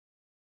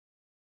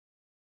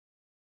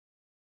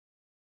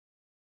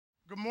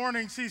Good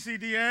morning,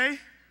 CCDA.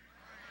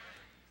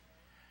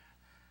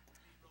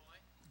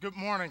 Good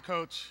morning,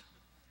 Coach.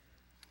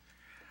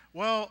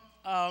 Well,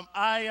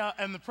 I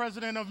am the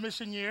president of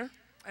Mission Year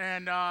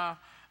and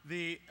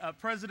the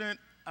president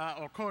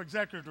or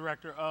co-executive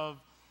director of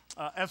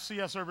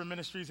FCS Urban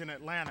Ministries in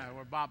Atlanta,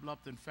 where Bob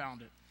Lupton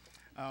founded.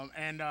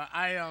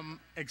 I am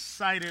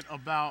excited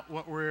about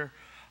what we're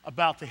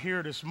about to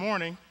hear this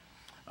morning.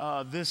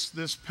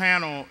 This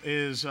panel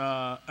is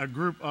a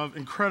group of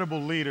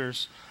incredible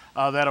leaders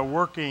that are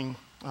working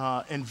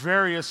in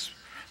various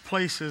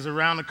places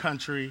around the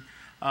country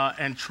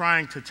and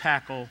trying to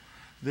tackle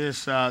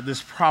this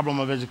problem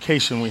of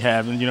education we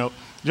have. And you know,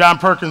 Dr.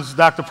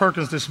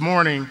 Perkins this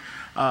morning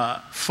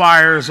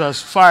fired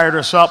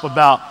us up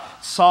about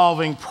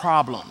solving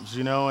problems.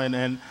 You know,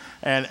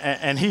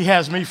 and he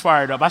has me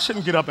fired up. I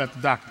shouldn't get up after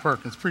Dr.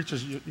 Perkins.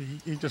 Preachers,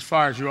 he just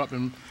fires you up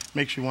and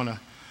makes you want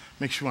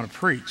to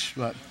preach.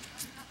 But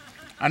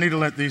I need to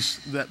let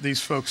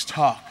these folks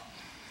talk.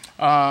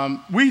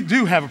 We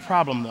do have a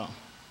problem, though.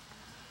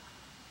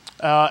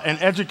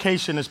 And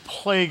education is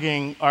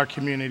plaguing our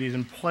communities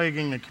and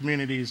plaguing the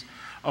communities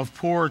of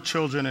poor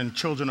children and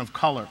children of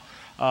color.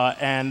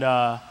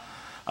 But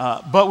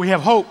we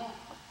have hope.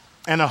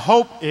 And the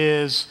hope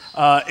is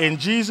in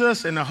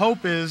Jesus, and the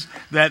hope is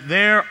that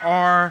there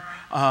are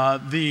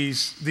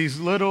these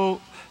little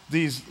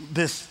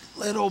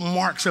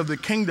marks of the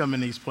kingdom in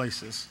these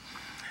places.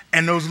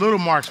 And those little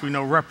marks we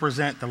know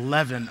represent the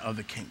leaven of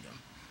the kingdom.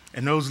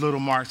 And those little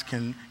marks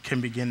can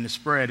begin to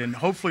spread. And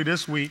hopefully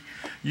this week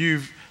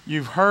you've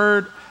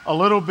heard a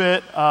little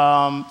bit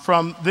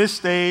from this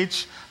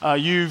stage.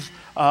 You've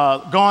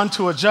gone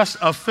to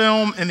a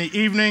film in the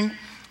evening.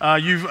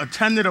 You've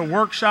attended a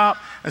workshop.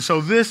 And so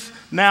this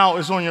now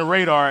is on your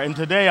radar. And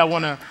today I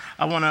want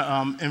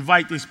to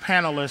invite these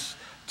panelists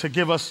to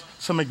give us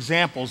some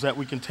examples that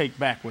we can take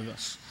back with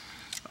us.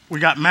 We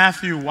got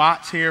Matthew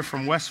Watts here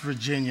from West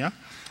Virginia.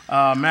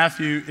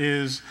 Matthew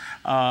is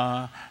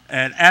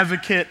an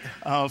advocate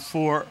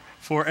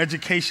for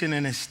education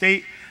in his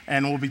state,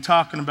 and we'll be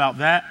talking about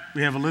that.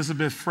 We have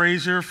Elizabeth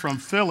Frazier from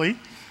Philly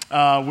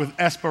with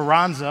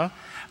Esperanza.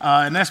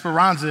 And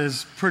Esperanza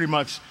is pretty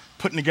much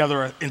putting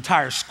together an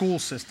entire school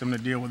system to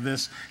deal with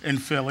this in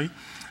Philly.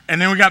 And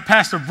then we got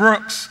Pastor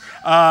Brooks.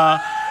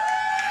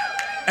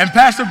 And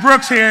Pastor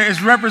Brooks here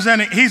is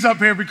representing, he's up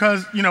here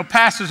because, you know,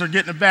 pastors are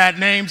getting a bad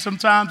name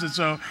sometimes, and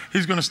so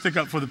he's going to stick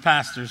up for the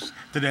pastors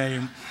today.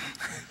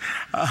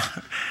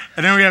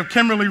 And then we have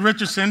Kimberly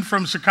Richardson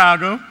from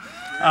Chicago,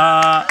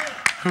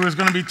 who is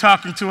going to be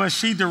talking to us.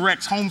 She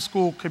directs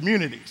homeschool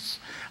communities,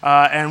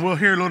 and we'll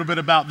hear a little bit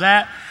about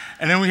that.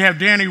 And then we have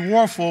Danny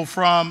Warfel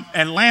from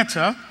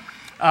Atlanta,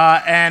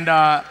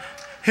 and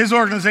his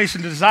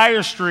organization,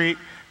 Desire Street,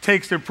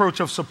 takes the approach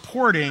of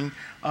supporting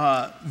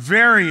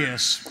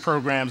various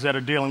programs that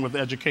are dealing with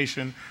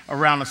education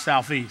around the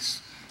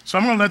Southeast. So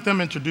I'm going to let them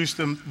introduce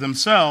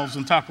themselves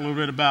and talk a little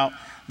bit about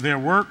their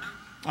work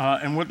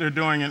and what they're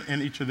doing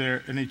in each of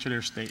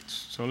their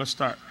states. So let's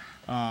start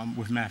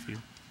with Matthew.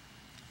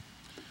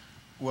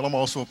 Well, I'm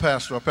also a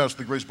pastor. I pastor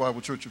the Grace Bible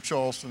Church of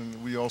Charleston,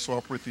 and we also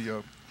operate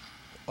the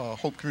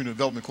Hope Community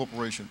Development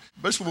Corporation.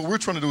 Basically, what we're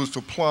trying to do is to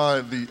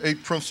apply the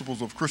 8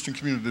 principles of Christian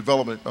community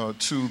development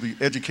to the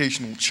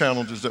educational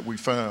challenges that we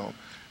find.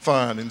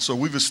 And so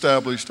we've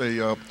established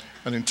an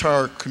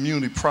entire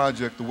community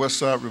project, the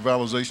Westside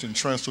Revitalization and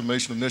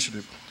Transformation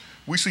Initiative.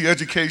 We see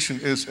education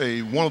as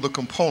one of the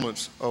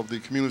components of the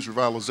community's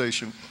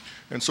revitalization.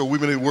 And so we've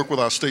been able to work with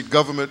our state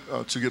government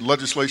to get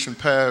legislation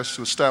passed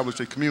to establish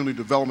a community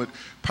development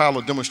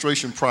pilot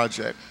demonstration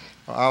project.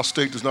 Our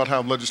state does not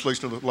have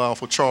legislation that allows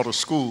for charter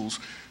schools,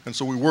 and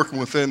so we're working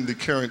within the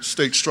current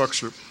state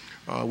structure.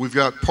 We've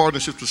got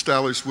partnerships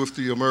established with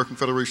the American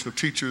Federation of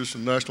Teachers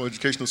and National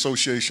Education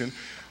Association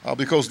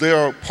because they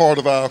are part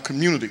of our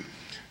community.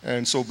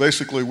 And so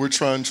basically we're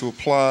trying to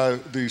apply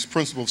these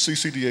principles of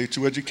CCDA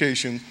to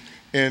education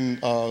in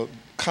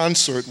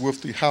concert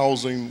with the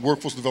housing,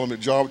 workforce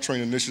development, job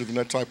training initiative and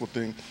that type of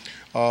thing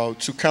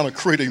to kind of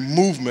create a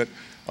movement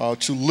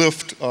to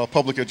lift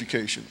public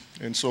education.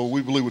 And so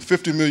we believe with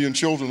 50 million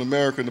children in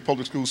America in the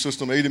public school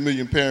system, 80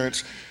 million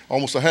parents,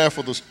 almost a half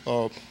of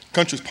the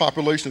country's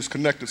population is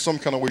connected some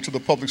kind of way to the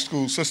public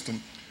school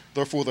system.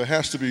 Therefore, there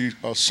has to be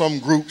some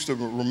groups that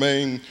will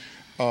remain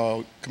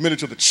committed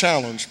to the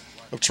challenge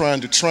of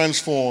trying to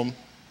transform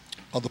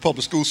the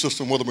public school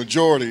system where the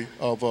majority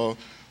of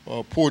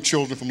poor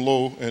children from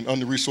low and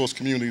under-resourced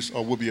communities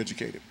will be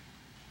educated.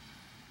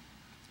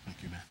 Thank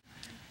you, Matt.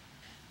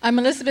 I'm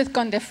Elizabeth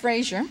Conde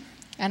Frazier.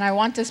 And I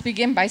want to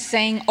begin by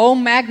saying, "Oh,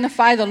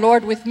 magnify the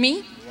Lord with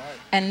me,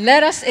 and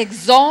let us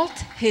exalt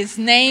his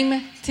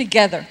name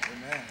together."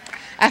 Amen.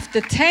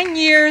 After 10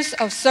 years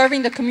of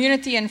serving the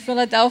community in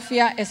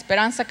Philadelphia,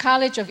 Esperanza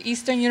College of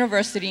Eastern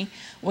University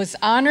was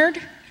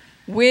honored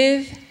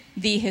with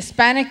the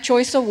Hispanic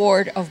Choice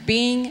Award of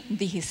being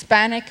the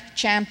Hispanic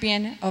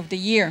Champion of the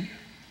Year.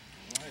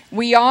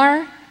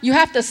 You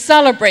have to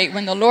celebrate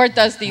when the Lord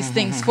does these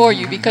things for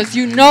you because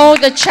you know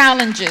the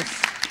challenges.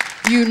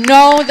 You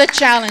know the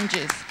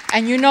challenges.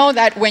 And you know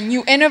that when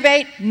you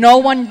innovate, no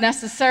one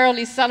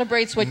necessarily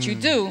celebrates what you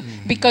do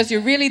because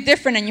you're really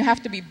different and you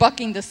have to be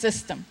bucking the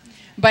system.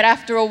 But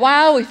after a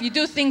while, if you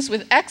do things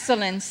with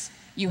excellence,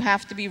 you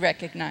have to be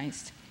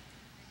recognized.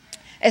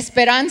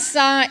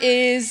 Esperanza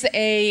is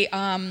a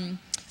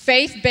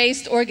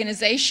faith-based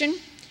organization.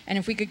 And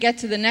if we could get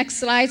to the next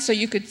slide so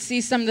you could see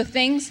some of the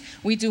things.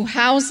 We do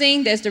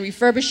housing. There's the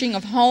refurbishing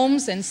of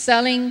homes and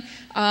selling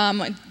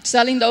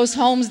those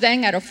homes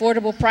then at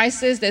affordable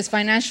prices. There's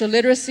financial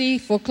literacy,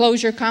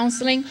 foreclosure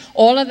counseling.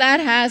 All of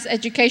that has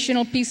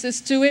educational pieces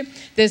to it.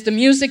 There's the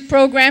music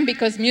program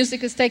because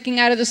music is taken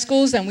out of the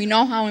schools, and we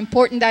know how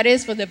important that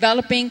is for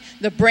developing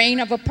the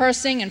brain of a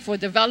person and for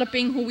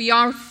developing who we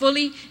are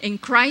fully in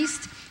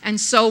Christ. And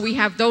so we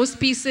have those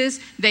pieces.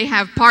 They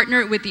have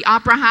partnered with the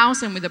Opera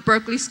House and with the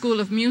Berklee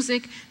School of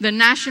Music. The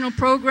national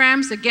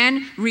programs,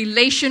 again,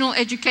 relational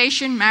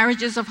education,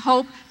 marriages of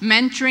hope,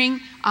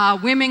 mentoring,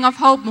 women of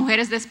hope,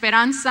 mujeres de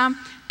esperanza,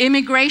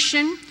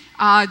 immigration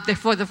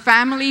for the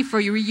family, for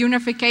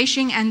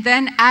reunification, and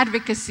then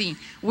advocacy.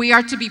 We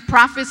are to be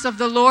prophets of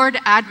the Lord.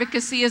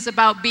 Advocacy is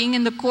about being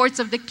in the courts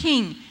of the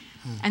King.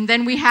 And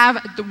then we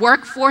have the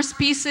workforce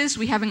pieces.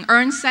 We have an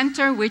EARN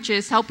Center, which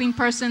is helping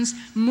persons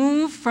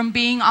move from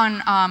being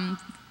on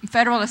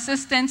federal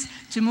assistance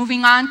to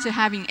moving on to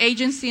having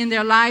agency in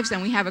their lives.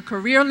 And we have a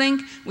career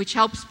link, which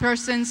helps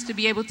persons to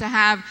be able to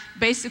have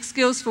basic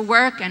skills for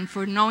work and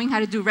for knowing how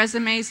to do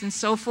resumes and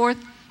so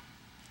forth.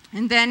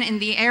 And then in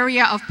the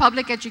area of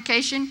public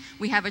education,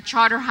 we have a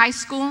charter high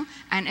school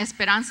and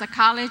Esperanza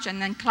College.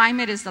 And then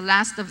climate is the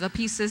last of the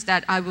pieces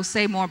that I will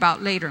say more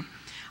about later.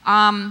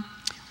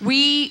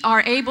 We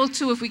are able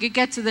to, if we could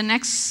get to the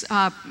next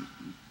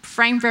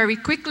frame very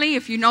quickly,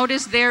 if you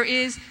notice there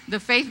is the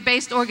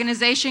faith-based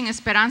organization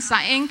Esperanza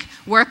Inc.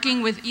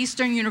 working with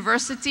Eastern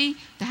University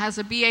that has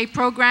a BA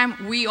program.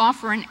 We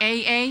offer an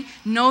AA.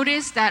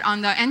 Notice that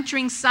on the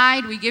entering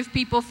side, we give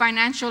people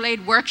financial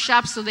aid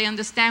workshops so they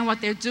understand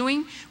what they're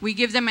doing. We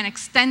give them an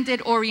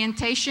extended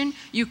orientation.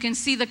 You can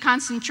see the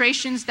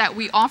concentrations that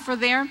we offer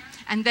there.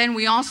 And then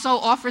we also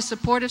offer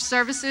supportive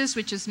services,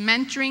 which is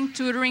mentoring,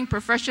 tutoring,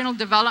 professional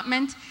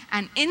development,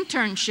 and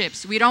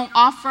internships. We don't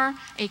offer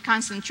a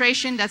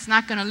concentration that's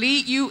not going to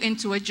lead you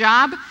into a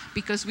job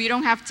because we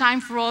don't have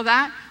time for all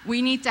that.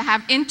 We need to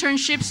have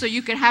internships so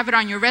you can have it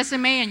on your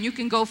resume and you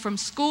can go from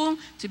school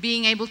to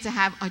being able to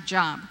have a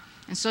job.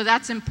 And so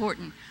that's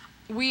important.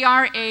 We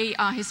are a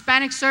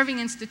Hispanic serving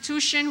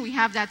institution. We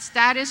have that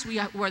status.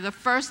 We're the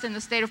first in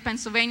the state of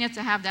Pennsylvania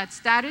to have that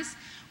status.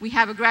 We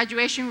have a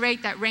graduation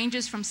rate that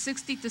ranges from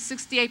 60 to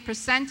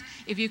 68%.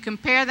 If you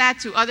compare that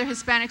to other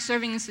Hispanic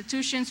serving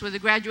institutions where the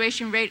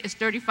graduation rate is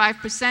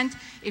 35%,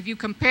 if you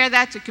compare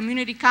that to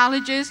community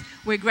colleges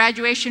where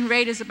graduation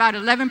rate is about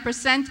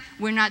 11%,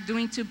 we're not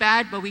doing too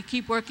bad, but we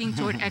keep working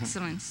toward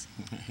excellence.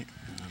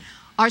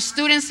 Our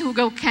students who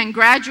can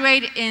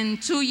graduate in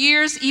 2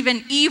 years,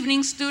 even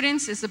evening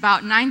students, is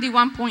about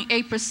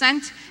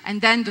 91.8%.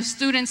 And then the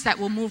students that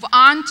will move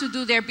on to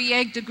do their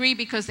BA degree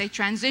because they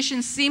transition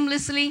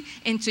seamlessly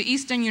into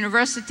Eastern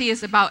University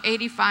is about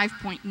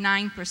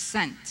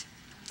 85.9%.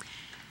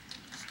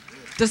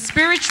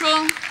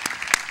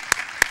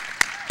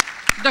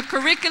 The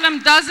curriculum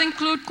does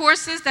include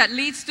courses that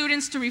lead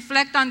students to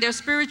reflect on their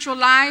spiritual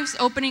lives,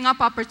 opening up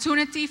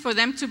opportunity for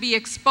them to be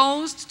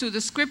exposed to the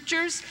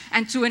scriptures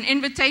and to an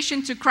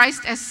invitation to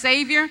Christ as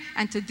Savior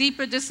and to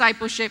deeper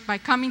discipleship by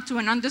coming to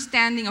an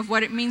understanding of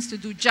what it means to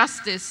do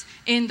justice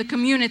in the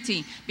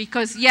community.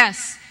 Because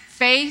yes,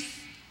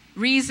 faith,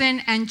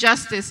 reason, and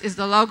justice is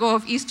the logo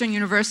of Eastern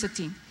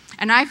University.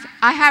 And I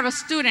have a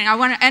student, I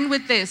want to end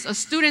with this. A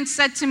student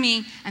said to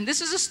me, and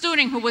this is a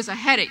student who was a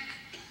headache.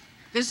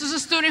 This is a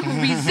student who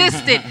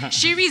resisted.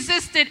 She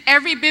resisted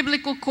every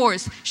biblical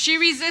course. She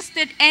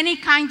resisted any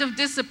kind of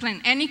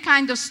discipline, any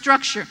kind of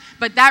structure.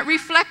 But that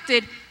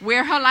reflected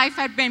where her life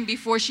had been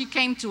before she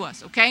came to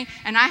us, okay?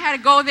 And I had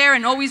to go there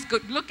and always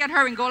look at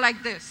her and go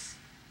like this.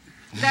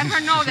 Let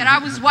her know that I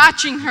was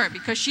watching her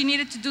because she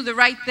needed to do the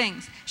right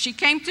things. She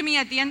came to me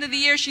at the end of the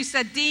year. She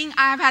said, Dean,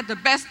 I have had the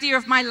best year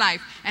of my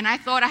life. And I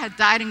thought I had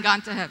died and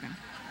gone to heaven.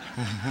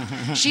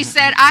 She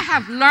said, I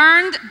have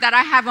learned that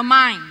I have a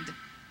mind.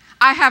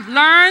 I have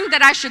learned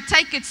that I should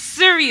take it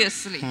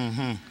seriously.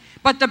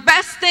 But the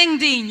best thing,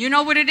 Dean, you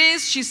know what it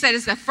is? She said,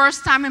 it's the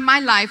first time in my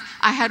life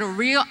I held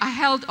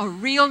a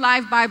real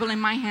live Bible in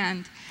my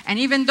hand. And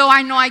even though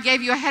I know I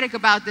gave you a headache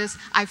about this,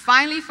 I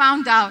finally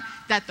found out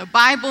that the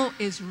Bible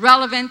is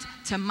relevant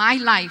to my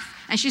life.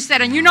 And she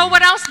said, and you know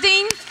what else,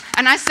 Dean?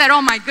 And I said,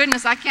 oh my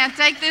goodness, I can't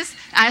take this.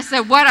 And I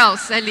said, what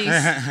else, Elise?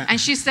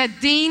 And she said,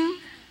 Dean,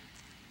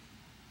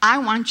 I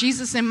want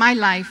Jesus in my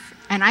life,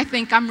 and I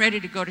think I'm ready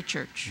to go to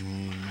church.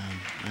 Amen.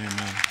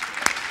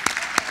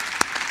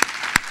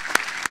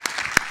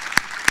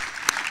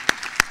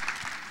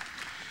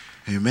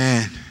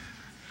 Amen.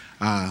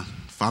 Amen.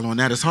 Following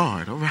that is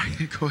hard. All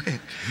right, go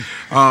ahead.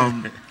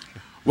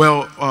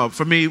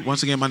 For me,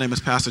 once again, my name is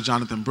Pastor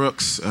Jonathan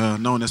Brooks,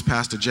 known as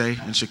Pastor J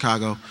in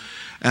Chicago.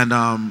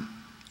 And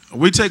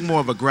we take more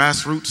of a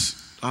grassroots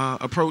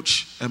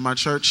approach at my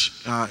church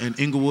in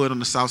Inglewood on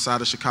the south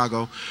side of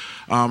Chicago.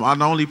 I'm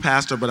not only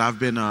pastor, but I've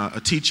been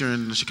a teacher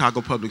in the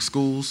Chicago Public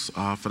Schools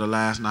for the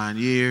last 9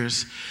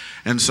 years.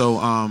 And so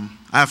I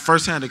have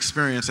firsthand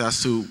experience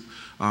as to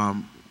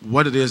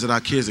what it is that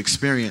our kids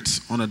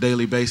experience on a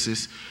daily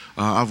basis.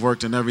 I've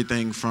worked in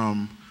everything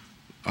from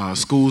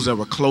schools that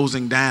were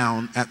closing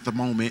down at the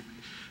moment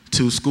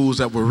to schools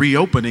that were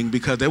reopening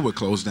because they were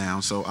closed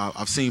down. So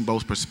I've seen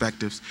both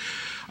perspectives.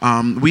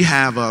 We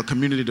have a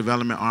community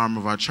development arm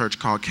of our church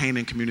called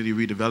Canaan Community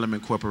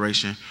Redevelopment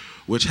Corporation,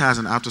 which has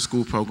an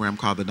after-school program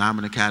called the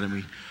Diamond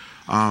Academy.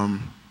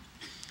 And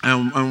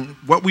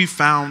what we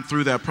found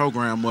through that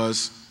program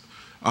was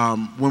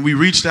when we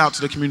reached out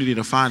to the community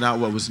to find out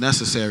what was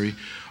necessary,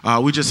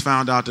 we just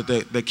found out that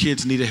the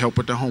kids needed help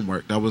with their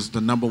homework. That was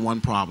the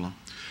 #1 problem.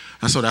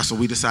 And so that's what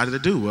we decided to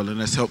do. Well, then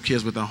let's help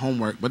kids with their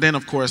homework. But then,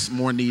 of course,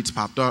 more needs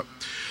popped up.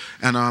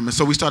 And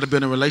so we started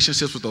building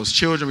relationships with those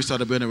children. We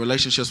started building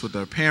relationships with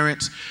their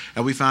parents.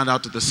 And we found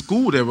out that the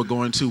school they were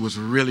going to was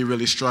really,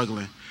 really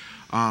struggling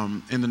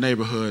in the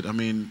neighborhood. I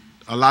mean,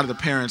 a lot of the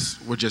parents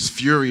were just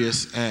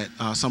furious at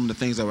some of the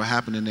things that were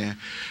happening there.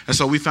 And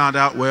so we found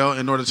out, well,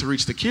 in order to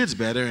reach the kids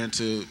better and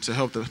to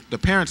help the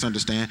parents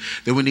understand,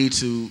 that we need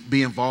to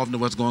be involved in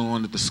what's going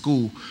on at the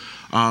school.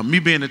 Me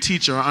being a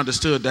teacher, I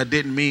understood that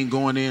didn't mean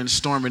going in,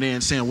 storming in,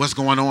 saying, what's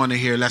going on in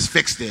here, let's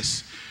fix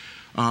this.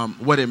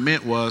 What it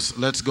meant was,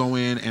 let's go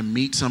in and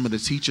meet some of the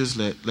teachers,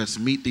 let's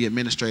meet the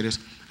administrators,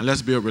 and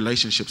let's build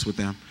relationships with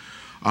them.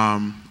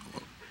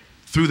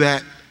 Through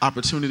that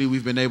opportunity,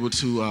 we've been able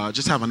to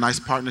just have a nice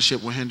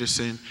partnership with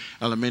Henderson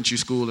Elementary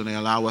School, and they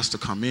allow us to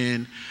come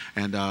in,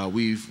 and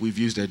we've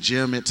used their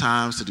gym at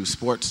times to do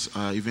sports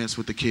events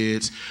with the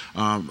kids.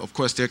 Of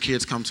course, their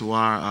kids come to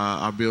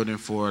our building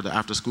for the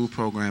after-school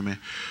programming.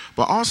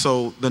 But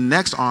also, the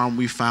next arm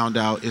we found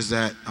out is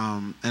that,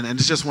 and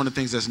it's just one of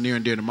the things that's near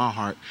and dear to my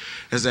heart,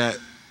 is that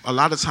a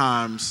lot of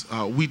times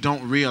we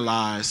don't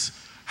realize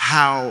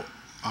how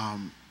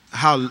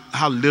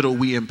little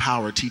we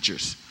empower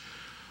teachers.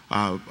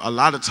 A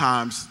lot of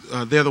times,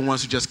 they're the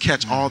ones who just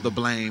catch all the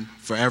blame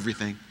for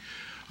everything.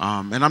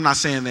 And I'm not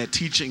saying that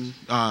teaching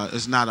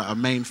is not a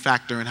main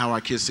factor in how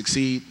our kids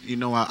succeed. You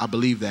know, I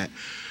believe that.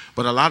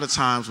 But a lot of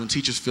times when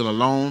teachers feel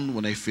alone,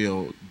 when they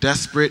feel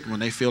desperate, when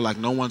they feel like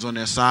no one's on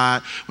their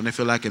side, when they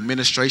feel like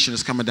administration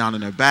is coming down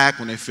on their back,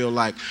 when they feel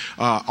like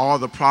all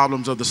the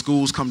problems of the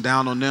schools come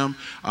down on them,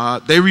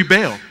 they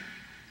rebel.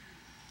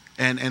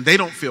 And they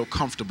don't feel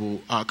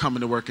comfortable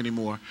coming to work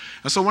anymore.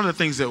 And so one of the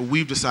things that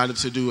we've decided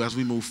to do as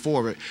we move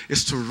forward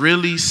is to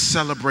really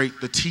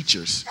celebrate the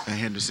teachers at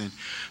Henderson,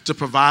 to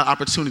provide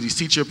opportunities,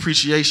 teacher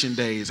appreciation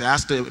days,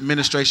 ask the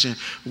administration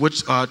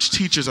which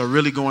teachers are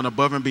really going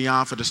above and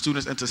beyond for the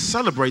students, and to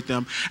celebrate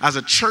them as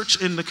a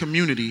church in the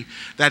community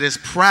that is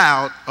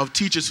proud of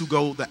teachers who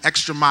go the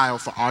extra mile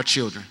for our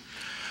children.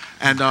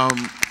 And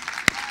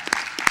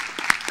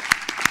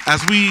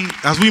as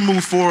we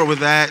move forward with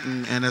that,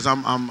 and as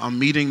I'm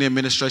meeting the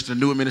administration, the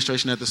new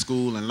administration at the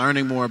school, and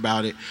learning more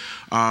about it,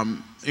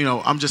 you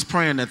know, I'm just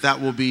praying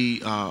that will be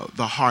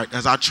the heart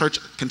as our church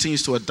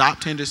continues to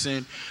adopt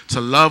Henderson,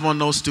 to love on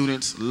those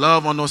students,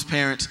 love on those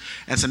parents,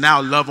 and to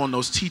now love on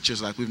those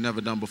teachers like we've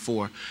never done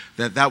before.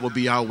 That will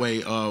be our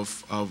way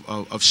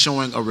of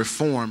showing a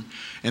reform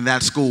in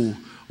that school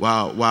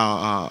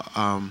while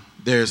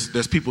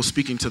there's people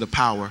speaking to the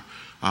power.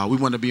 We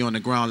want to be on the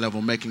ground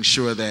level, making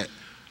sure that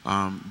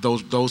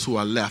those who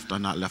are left are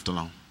not left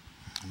alone.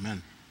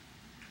 Amen.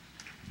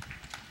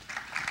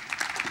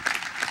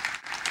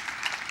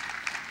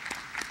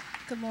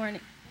 Good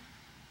morning.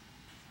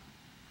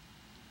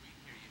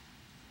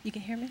 You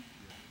can hear me?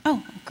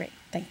 Oh, great.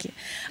 Thank you.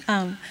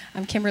 I'm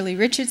Kimberly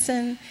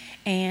Richardson,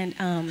 and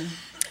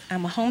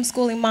I'm a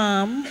homeschooling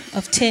mom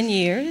of 10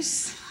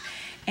 years.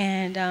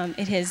 And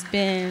it has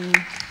been,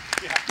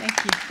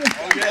 thank you.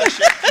 Oh, yes.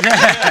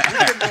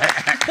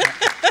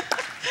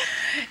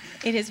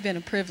 It has been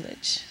a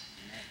privilege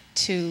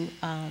to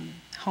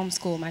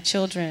homeschool my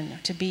children,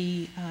 to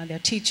be their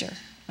teacher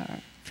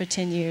for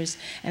 10 years.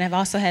 And I've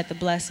also had the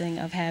blessing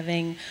of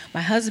having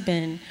my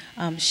husband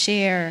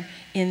share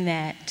in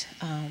that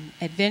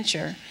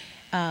adventure.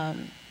 A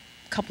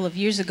couple of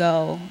years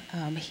ago,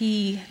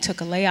 he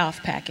took a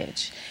layoff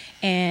package,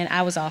 and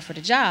I was offered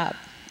a job.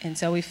 And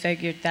so we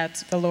figured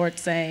that's the Lord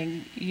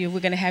saying, we're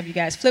going to have you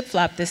guys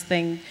flip-flop this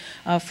thing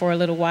for a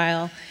little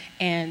while.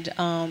 And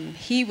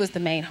he was the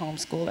main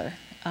homeschooler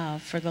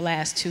for the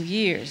last 2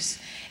 years.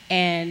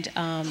 And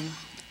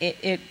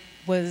it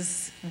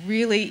was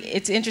really,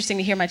 it's interesting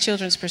to hear my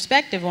children's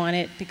perspective on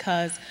it,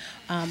 because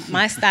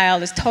my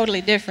style is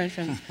totally different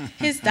from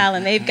his style,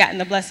 and they've gotten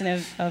the blessing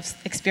of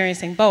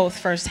experiencing both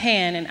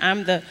firsthand. And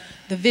I'm the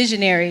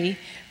visionary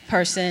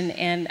person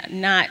and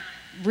not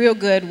real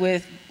good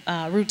with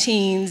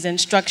routines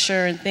and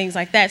structure and things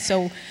like that.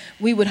 So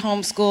we would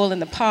homeschool in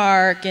the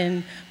park,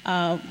 and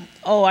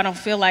oh, I don't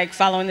feel like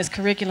following this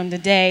curriculum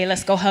today,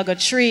 let's go hug a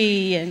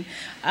tree, and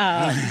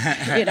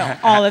you know,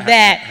 all of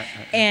that.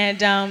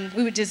 And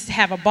we would just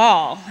have a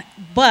ball.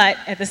 But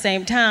at the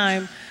same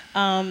time,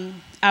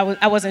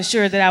 I wasn't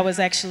sure that I was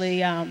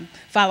actually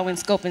following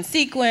scope and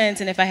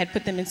sequence, and if I had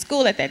put them in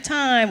school at that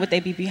time, would they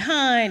be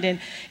behind? And,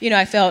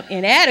 I felt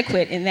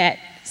inadequate in that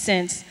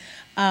sense.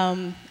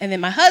 And then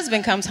my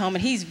husband comes home,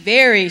 and he's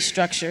very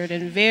structured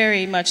and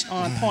very much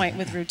on point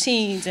with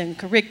routines and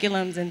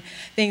curriculums and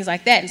things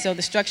like that. And so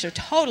the structure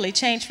totally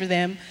changed for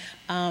them.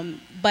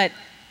 But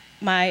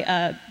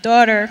my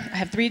daughter, I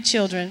have 3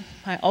 children.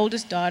 My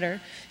oldest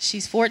daughter,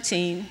 she's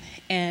 14,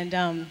 and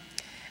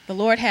the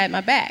Lord had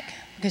my back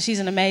because she's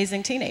an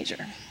amazing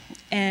teenager.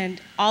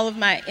 And all of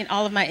my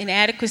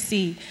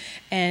inadequacy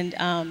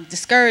and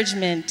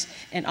discouragement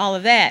and all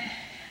of that,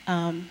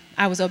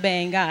 I was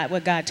obeying God,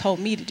 what God told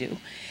me to do.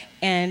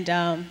 And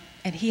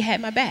he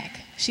had my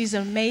back. She's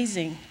an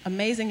amazing,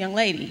 amazing young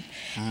lady.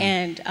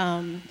 And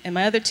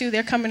my other 2,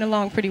 they're coming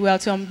along pretty well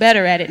too. I'm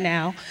better at it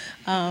now.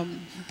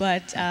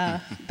 But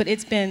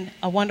it's been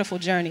a wonderful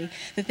journey.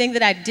 The thing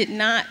that I did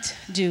not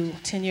do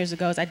 10 years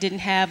ago is I didn't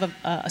have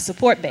a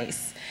support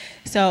base.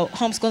 So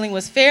homeschooling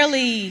was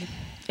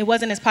it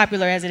wasn't as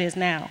popular as it is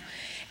now.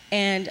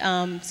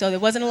 And so there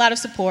wasn't a lot of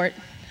support,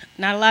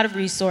 not a lot of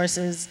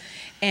resources.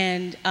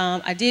 And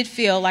I did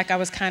feel like I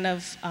was kind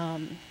of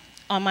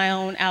on my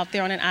own out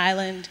there on an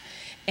island.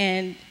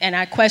 And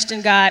I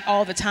questioned God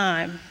all the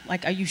time,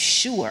 like, are you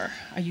sure?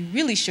 Are you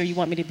really sure you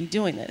want me to be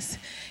doing this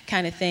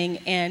kind of thing?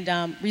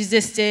 And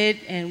resisted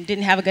and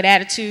didn't have a good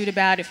attitude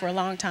about it for a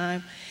long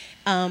time.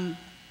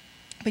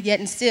 But yet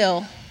and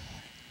still,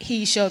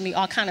 he showed me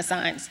all kind of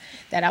signs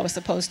that I was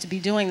supposed to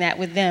be doing that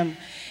with them.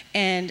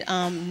 And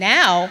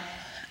now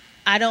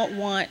I don't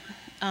want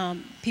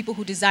people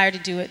who desire to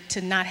do it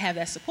to not have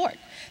that support.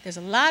 There's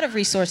a lot of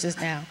resources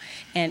now,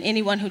 and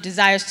anyone who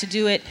desires to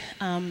do it,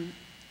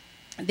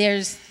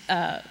 there's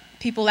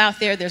people out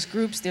there, there's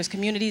groups, there's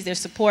communities, there's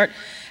support.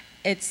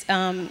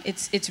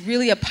 It's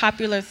really a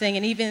popular thing,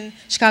 and even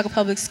Chicago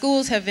Public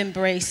Schools have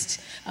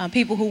embraced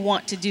people who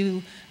want to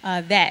do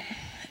that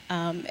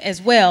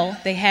as well.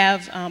 They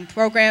have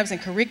programs and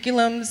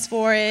curriculums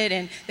for it,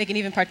 and they can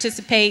even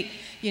participate,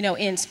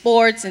 in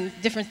sports and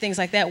different things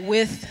like that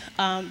with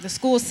the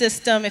school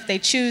system if they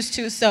choose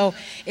to. So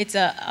it's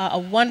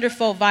a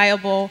wonderful,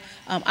 viable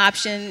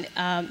option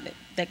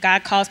that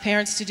God calls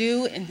parents to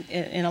do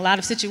in a lot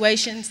of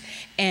situations,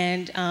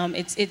 and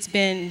it's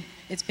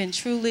been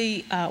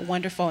truly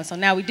wonderful. And so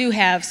now we do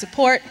have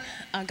support.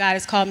 God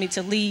has called me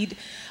to lead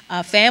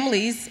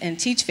families and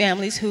teach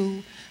families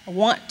who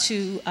want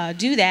to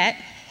do that.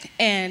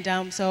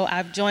 And so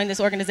I've joined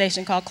this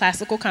organization called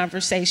Classical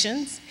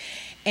Conversations.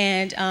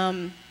 And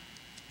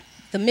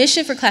the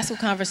mission for Classical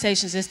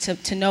Conversations is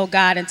to know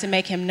God and to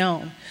make him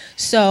known.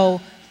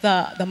 So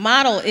the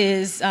model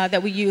is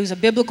that we use a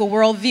biblical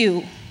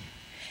worldview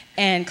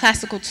and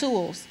classical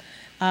tools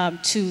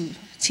to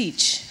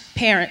teach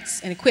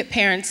parents and equip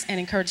parents and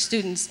encourage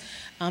students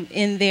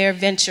in their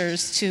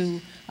ventures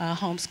to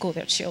homeschool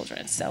their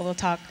children. So we'll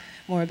talk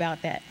more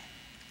about that.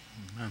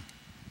 Amen.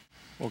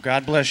 Well,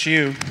 God bless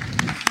you.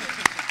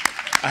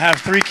 I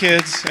have 3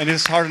 kids, and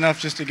it's hard enough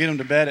just to get them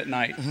to bed at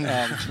night.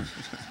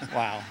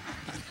 Wow.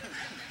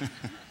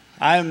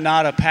 I am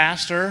not a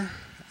pastor.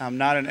 I'm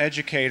not an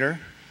educator.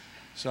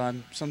 So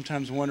I'm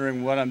sometimes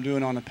wondering what I'm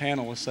doing on a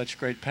panel with such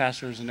great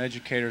pastors and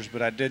educators,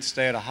 but I did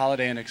stay at a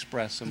Holiday Inn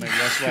Express, so maybe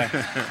that's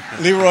why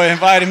Leroy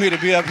invited me to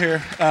be up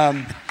here.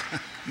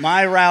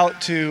 My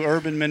route to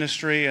urban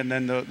ministry and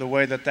then the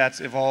way that that's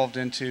evolved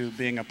into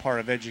being a part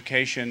of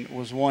education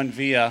was one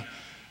via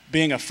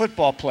being a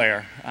football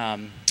player.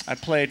 I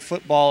played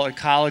football at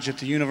college at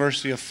the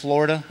University of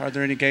Florida. Are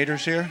there any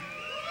Gators here?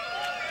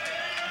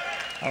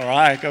 All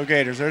right, go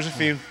Gators. There's a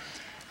few.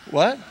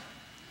 What?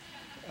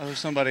 Oh, there's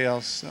somebody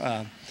else.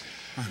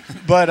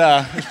 But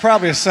it's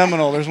probably a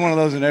Seminole. There's one of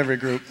those in every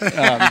group.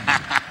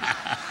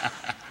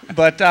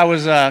 But I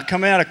was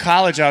coming out of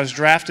college. I was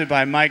drafted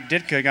by Mike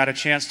Ditka. Got a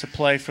chance to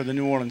play for the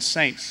New Orleans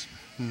Saints.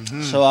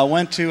 Mm-hmm. So I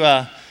went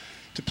to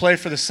play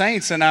for the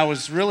Saints, and I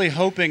was really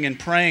hoping and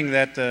praying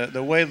that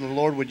the way the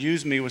Lord would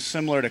use me was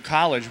similar to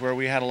college, where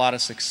we had a lot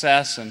of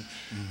success and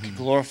could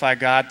glorify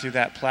God through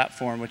that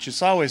platform, which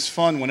is always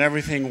fun when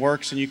everything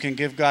works and you can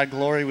give God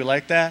glory. We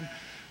like that.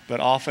 But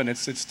often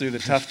it's through the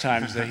tough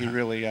times that he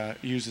really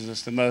uses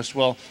us the most.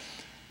 Well,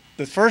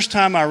 the first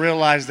time I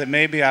realized that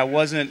maybe I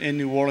wasn't in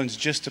New Orleans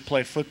just to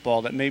play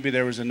football, that maybe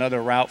there was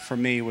another route for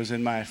me, was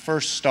in my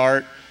first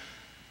start.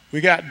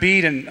 We got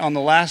beat, and on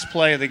the last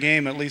play of the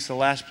game, at least the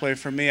last play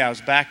for me, I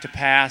was back to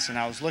pass, and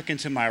I was looking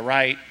to my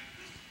right,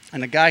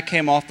 and the guy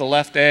came off the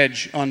left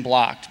edge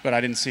unblocked, but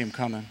I didn't see him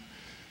coming.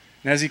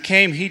 And as he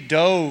came, he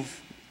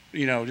dove,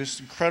 just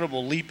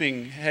incredible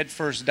leaping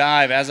headfirst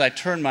dive as I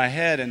turned my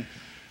head, and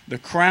the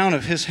crown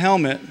of his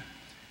helmet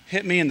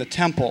hit me in the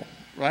temple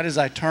right as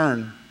I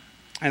turned.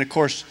 And of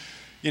course,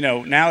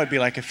 now it'd be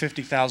like a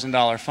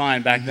 $50,000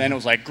 fine. Back then it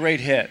was like,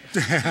 great hit. So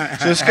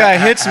this guy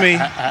hits me,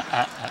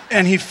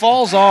 and he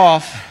falls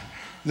off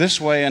this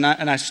way, and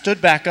I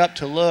stood back up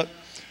to look,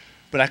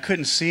 but I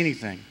couldn't see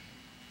anything.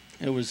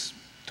 It was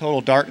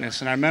total darkness.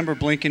 And I remember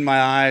blinking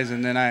my eyes,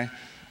 and then I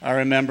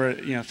remember,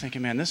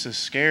 thinking, man, this is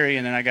scary.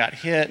 And then I got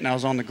hit, and I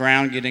was on the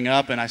ground getting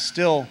up, and I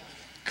still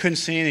couldn't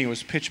see anything. It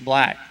was pitch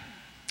black.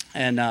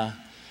 And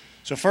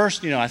so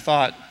first, I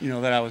thought,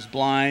 that I was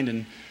blind,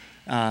 and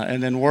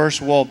then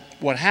worse. Well,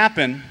 what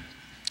happened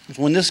was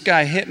when this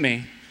guy hit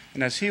me,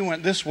 and as he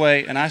went this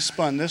way and I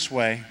spun this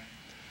way,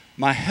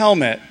 my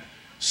helmet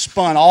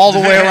spun all the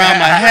way around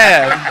my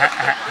head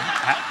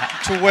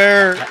to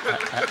where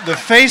the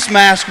face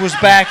mask was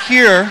back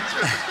here.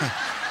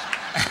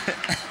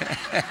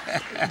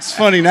 It's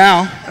funny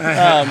now.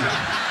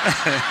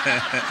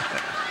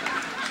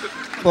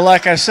 But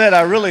like I said,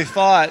 I really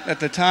thought at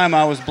the time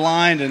I was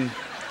blind, and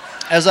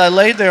as I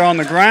laid there on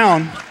the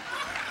ground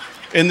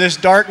in this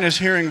darkness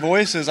hearing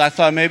voices, I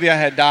thought maybe I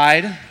had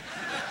died.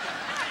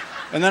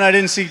 And then I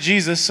didn't see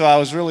Jesus, so I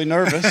was really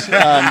nervous.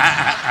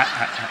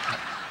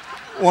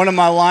 One of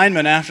my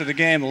linemen after the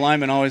game, the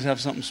linemen always have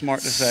something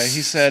smart to say.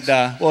 He said,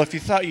 well, if you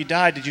thought you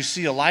died, did you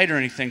see a light or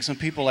anything? Some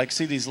people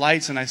see these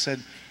lights. And I said,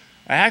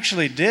 I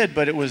actually did,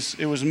 but it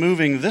was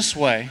moving this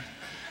way.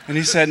 And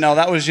he said, no,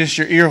 that was just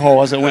your ear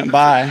hole as it went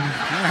by.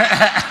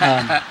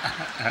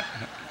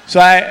 So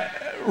I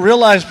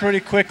realized pretty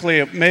quickly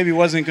it maybe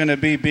wasn't going to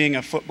be being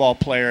a football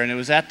player. And it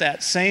was at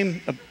that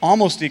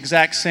almost the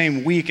exact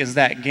same week as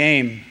that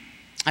game,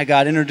 I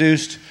got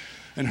introduced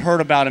and heard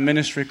about a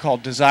ministry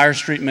called Desire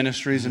Street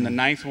Ministries in the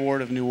 9th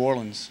Ward of New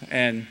Orleans.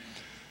 And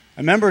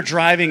I remember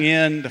driving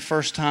in the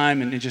first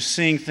time and just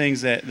seeing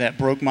things that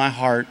broke my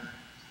heart.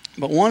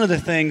 But one of the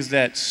things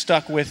that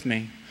stuck with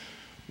me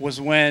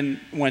was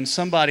when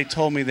somebody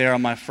told me there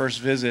on my first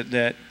visit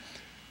that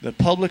the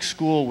public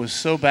school was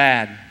so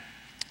bad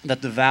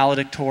that the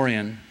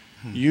valedictorian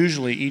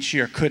usually each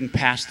year couldn't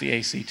pass the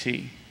ACT.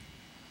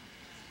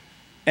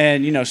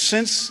 And,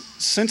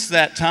 since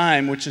that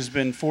time, which has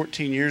been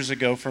 14 years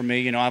ago for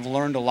me, I've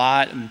learned a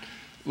lot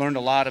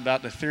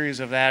about the theories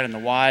of that and the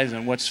whys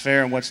and what's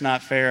fair and what's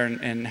not fair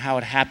and how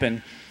it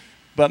happened.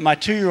 But my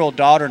 2-year-old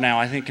daughter now,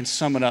 I think, can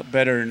sum it up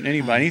better than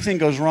anybody. Anything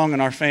goes wrong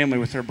in our family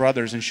with her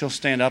brothers, and she'll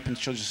stand up and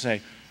she'll just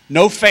say,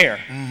 no fair.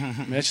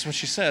 That's what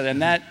she said.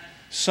 And that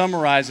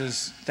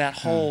summarizes that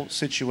whole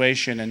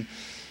situation. And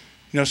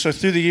so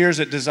through the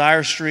years at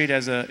Desire Street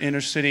as an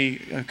inner city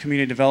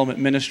community development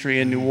ministry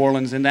in New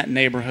Orleans, in that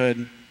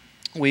neighborhood,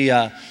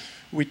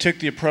 we took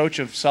the approach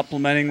of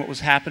supplementing what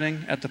was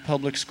happening at the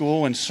public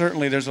school. And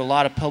certainly there's a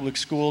lot of public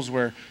schools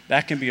where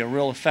that can be a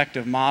real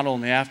effective model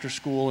in the after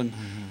school. And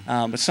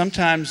but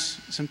sometimes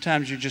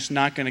you're just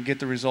not going to get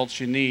the results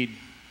you need.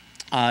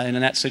 And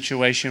in that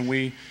situation,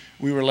 we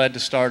were led to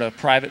start a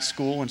private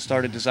school and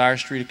started Desire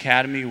Street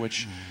Academy,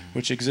 which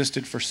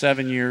existed for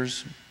 7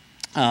 years.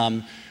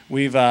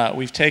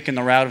 We've taken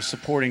the route of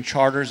supporting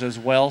charters as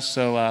well,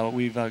 so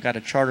we've got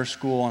a charter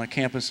school on a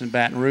campus in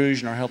Baton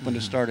Rouge and are helping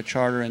to start a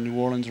charter in New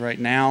Orleans right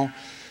now.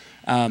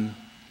 And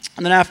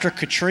then after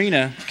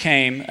Katrina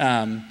came,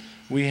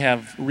 we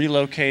have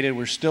relocated.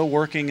 We're still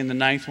working in the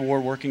 9th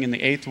Ward, working in the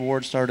 8th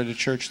Ward, started a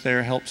church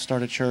there, helped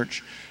start a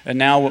church. And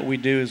now what we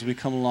do is we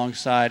come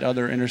alongside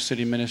other inner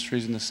city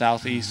ministries in the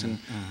Southeast and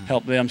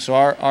help them. So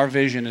our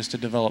vision is to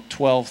develop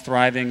 12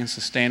 thriving and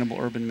sustainable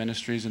urban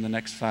ministries in the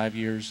next 5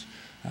 years.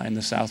 In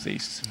the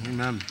Southeast.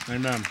 Amen.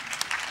 Amen.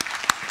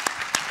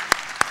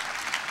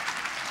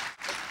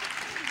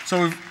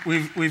 So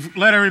we've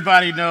let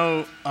everybody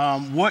know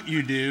what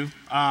you do.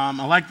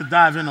 I'd like to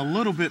dive in a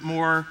little bit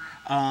more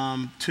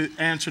to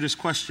answer this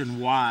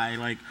question,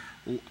 why?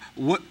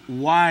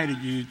 Why did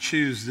you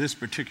choose this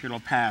particular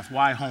path?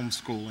 Why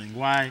homeschooling?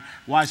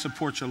 Why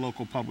support your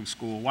local public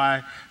school?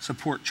 Why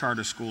support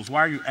charter schools?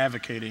 Why are you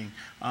advocating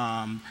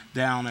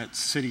down at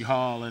City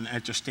Hall and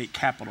at your state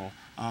capitol?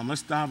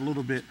 Let's dive a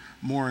little bit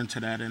more into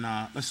that, and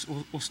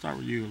we'll start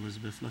with you,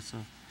 Elizabeth.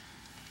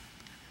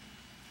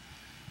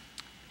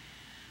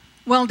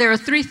 Well, there are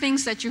 3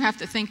 things that you have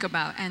to think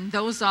about, and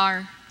those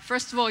are,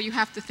 first of all, you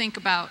have to think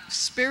about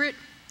spirit,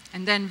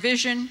 and then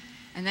vision,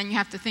 and then you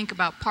have to think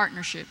about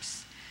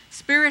partnerships.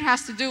 Spirit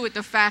has to do with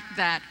the fact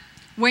that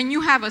when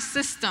you have a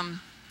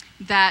system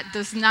that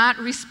does not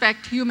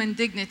respect human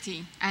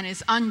dignity and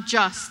is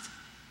unjust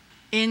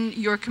in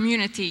your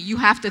community, you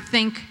have to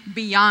think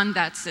beyond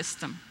that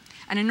system.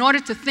 And in order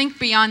to think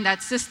beyond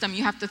that system,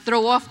 you have to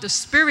throw off the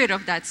spirit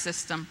of that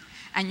system,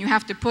 and you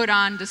have to put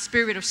on the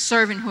spirit of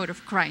servanthood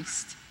of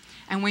Christ.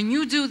 And when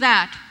you do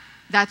that,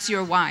 that's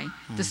your why.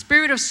 The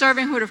spirit of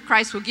servanthood of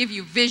Christ will give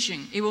you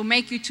vision. It will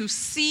make you to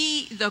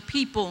see the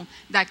people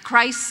that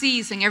Christ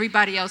sees and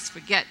everybody else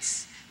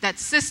forgets. That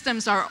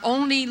systems are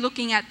only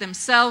looking at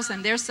themselves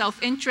and their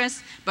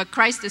self-interest, but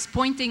Christ is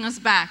pointing us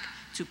back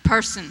to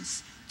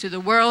persons, to the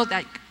world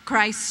that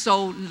Christ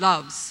so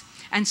loves.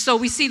 And so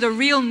we see the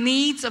real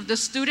needs of the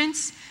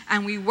students,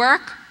 and we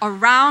work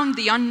around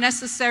the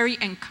unnecessary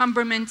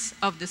encumberments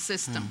of the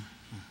system.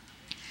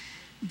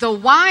 The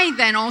why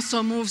then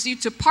also moves you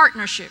to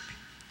partnership.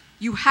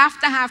 You have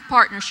to have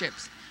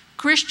partnerships.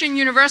 Christian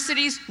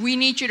universities, we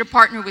need you to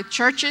partner with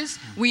churches.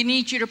 We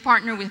need you to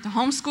partner with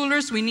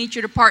homeschoolers. We need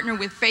you to partner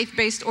with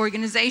faith-based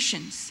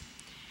organizations.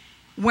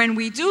 When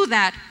we do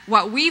that,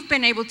 what we've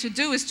been able to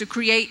do is to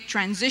create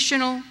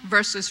transitional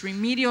versus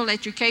remedial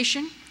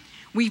education.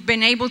 We've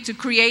been able to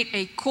create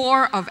a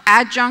core of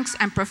adjuncts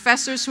and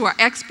professors who are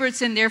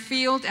experts in their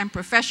field and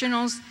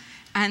professionals,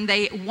 and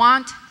they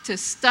want to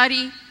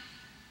study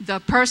the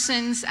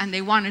persons and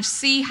they want to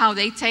see how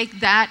they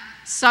take that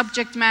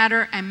subject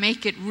matter and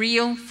make it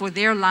real for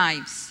their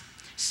lives.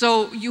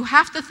 So you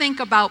have to think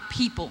about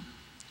people.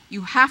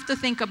 You have to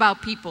think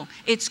about people.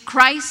 It's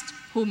Christ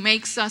who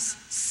makes us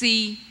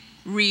see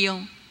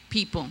real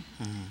people.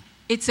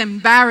 It's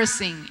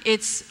embarrassing.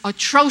 It's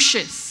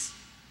atrocious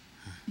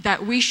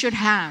that we should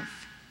have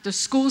the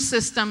school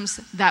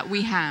systems that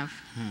we have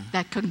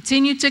that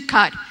continue to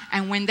cut.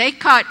 And when they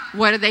cut,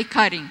 what are they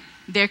cutting?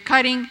 They're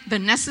cutting the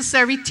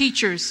necessary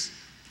teachers.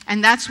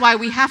 And that's why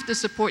we have to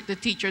support the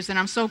teachers. And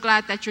I'm so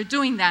glad that you're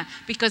doing that,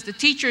 because the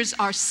teachers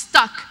are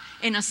stuck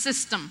in a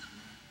system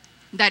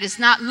that is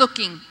not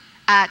looking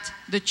at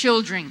the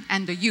children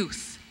and the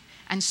youth.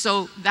 And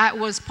so that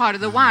was part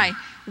of the why.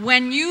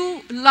 When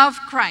you love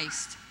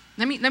Christ,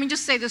 let me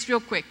just say this real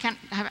quick. Can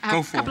I have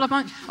a couple of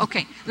moments?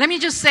 Okay, let me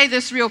just say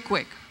this real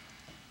quick.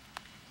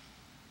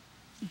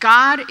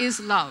 God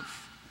is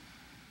love,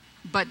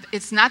 but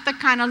it's not the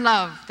kind of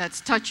love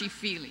that's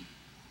touchy-feely,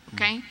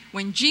 okay?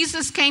 When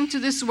Jesus came to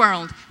this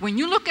world, when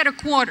you look at a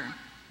quarter,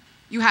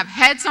 you have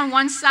heads on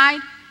one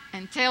side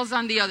and tails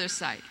on the other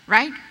side,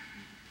 right?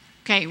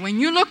 Okay, when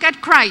you look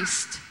at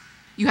Christ,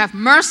 you have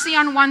mercy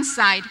on one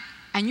side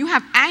and you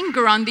have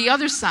anger on the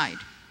other side,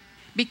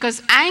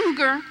 because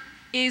anger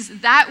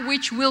is that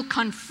which will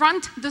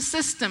confront the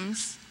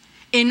systems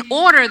in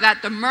order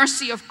that the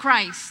mercy of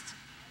Christ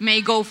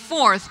may go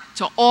forth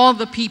to all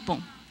the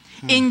people.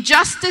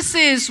 Injustice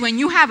is when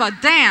you have a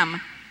dam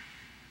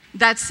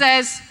that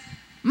says,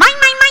 mine,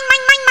 mine, mine, mine,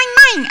 mine,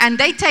 mine, mine, and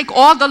they take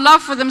all the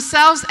love for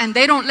themselves and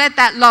they don't let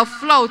that love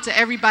flow to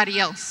everybody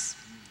else.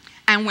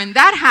 And when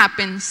that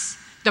happens,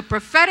 the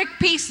prophetic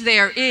piece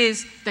there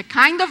is the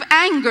kind of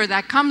anger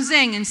that comes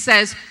in and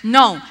says,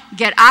 no,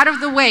 get out of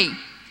the way,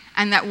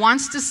 and that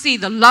wants to see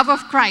the love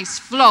of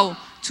Christ flow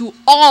to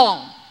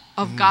all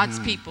of God's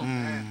people.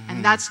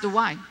 And that's the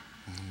why.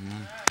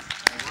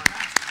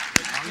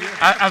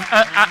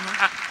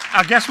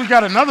 I guess we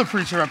got another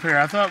preacher up here.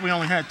 I thought we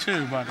only had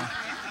two, but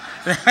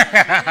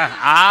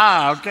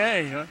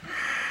okay.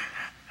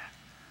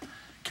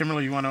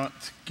 Kimberly, you want to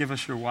give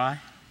us your why?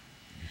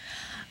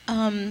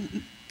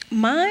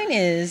 Mine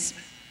is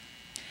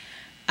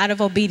out of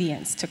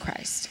obedience to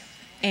Christ.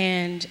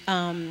 And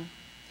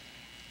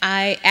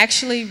I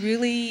actually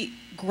really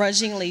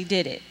grudgingly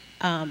did it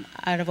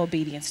out of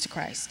obedience to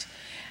Christ.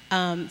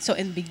 So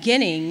in the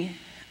beginning,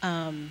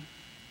 I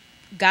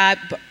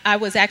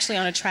was actually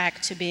on a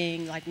track to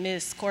being like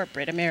Miss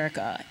Corporate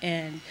America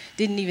and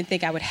didn't even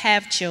think I would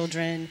have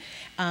children.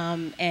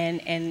 And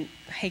I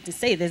hate to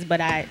say this, but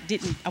I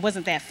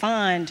wasn't that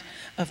fond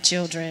of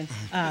children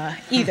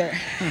either.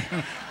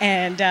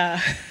 And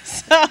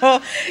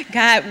so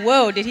God,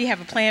 whoa, did he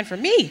have a plan for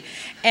me?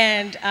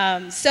 And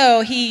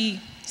so he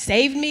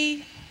saved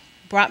me,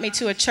 brought me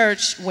to a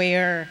church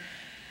where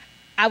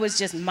I was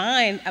just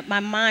my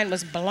mind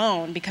was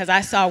blown, because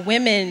I saw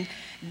women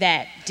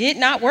that did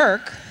not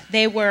work.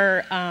 They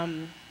were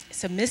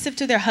submissive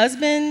to their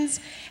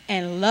husbands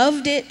and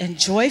loved it and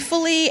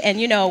joyfully. And,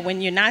 you know,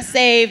 when you're not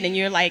saved and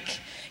you're like,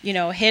 you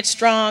know,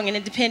 headstrong and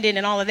independent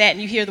and all of that,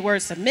 and you hear the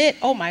word submit,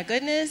 oh my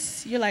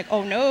goodness, you're like,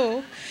 oh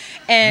no.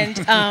 And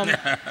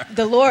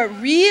the Lord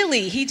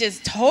really, he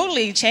just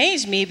totally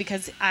changed me,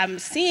 because I'm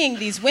seeing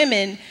these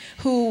women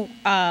who,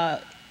 I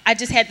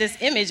just had this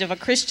image of a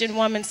Christian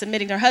woman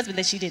submitting to her husband,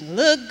 that she didn't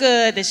look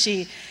good, that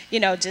she, you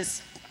know,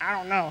 just, I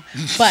don't know.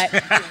 But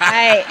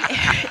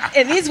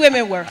and these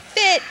women were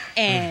fit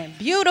and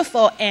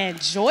beautiful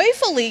and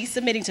joyfully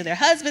submitting to their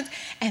husbands.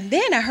 And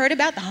then I heard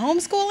about the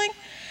homeschooling.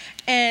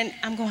 And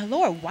I'm going,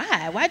 Lord,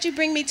 why? Why'd you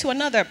bring me to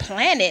another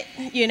planet,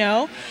 you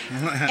know?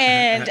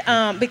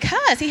 And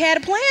because he had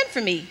a plan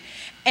for me.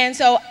 And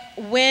so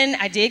when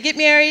I did get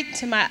married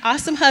to my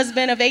awesome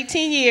husband of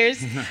 18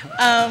 years,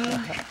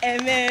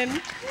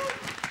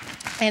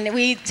 and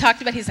we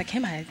talked about, he's like,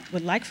 Kim, I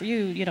would like for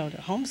you, you know, to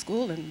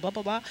homeschool and blah,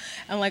 blah, blah.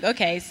 I'm like,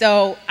 okay.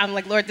 So I'm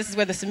like, Lord, this is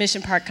where the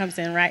submission part comes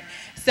in, right?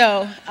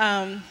 So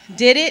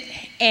did it,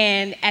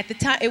 and at the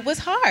time, it was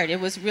hard. It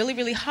was really,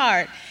 really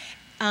hard.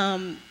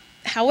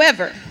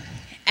 However,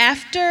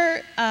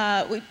 after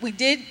we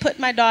did put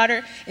my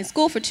daughter in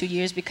school for 2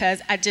 years,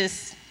 because I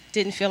just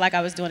didn't feel like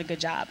I was doing a good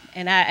job.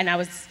 And I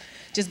was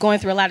just going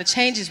through a lot of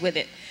changes with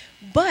it.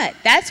 But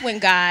that's when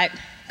God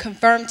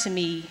confirmed to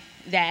me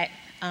that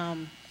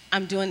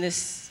I'm doing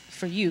this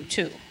for you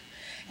too,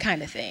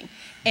 kind of thing.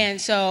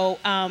 And so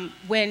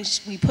when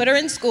we put her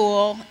in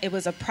school, it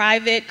was a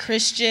private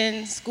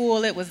Christian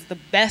school. It was the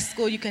best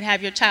school you could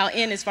have your child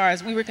in, as far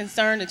as we were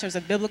concerned, in terms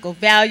of biblical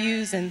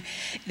values. And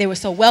they were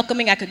so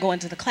welcoming. I could go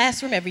into the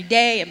classroom every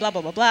day and blah,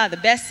 blah, blah, blah. The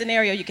best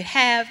scenario you could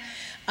have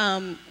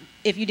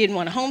if you didn't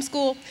want to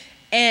homeschool.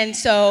 And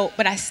so,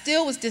 but I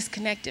still was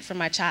disconnected from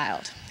my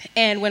child.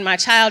 And when my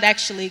child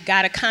actually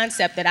got a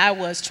concept that I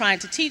was trying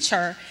to teach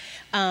her,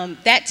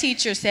 that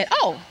teacher said,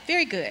 oh,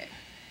 very good.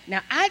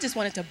 Now, I just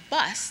wanted to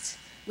bust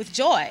with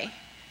joy.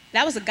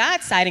 That was a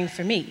God sighting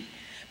for me.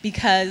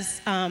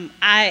 because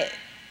I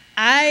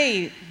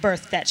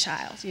birthed that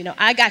child. You know,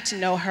 I got to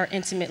know her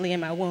intimately in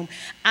my womb.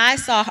 I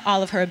saw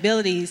all of her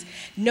abilities.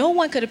 No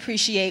one could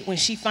appreciate when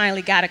she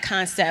finally got a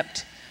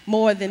concept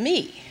more than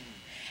me.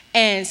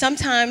 And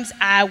sometimes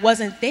I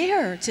wasn't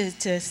there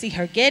to see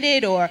her get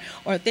it or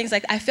things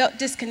like that. I felt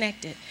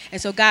disconnected. And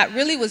so God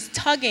really was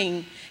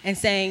tugging and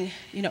saying,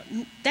 you know,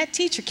 that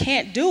teacher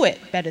can't do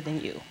it better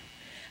than you.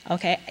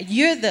 Okay,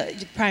 you're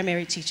the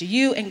primary teacher.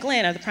 You and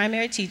Glenn are the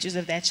primary teachers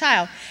of that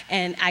child.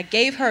 And I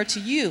gave her to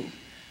you.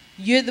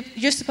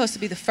 You're supposed to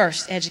be the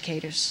first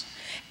educators.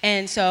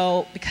 And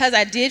so because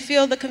I did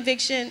feel the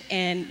conviction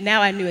and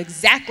now I knew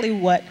exactly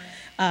what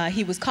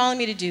he was calling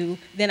me to do,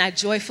 then I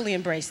joyfully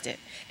embraced it.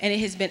 And it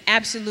has been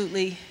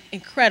absolutely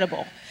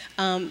incredible.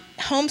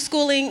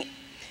 Homeschooling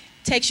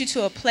takes you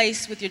to a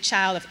place with your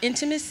child of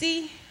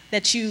intimacy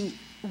that you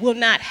will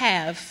not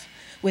have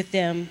with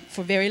them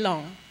for very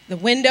long. The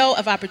window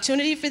of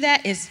opportunity for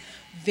that is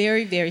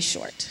very, very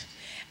short.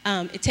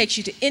 It takes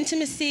you to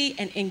intimacy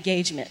and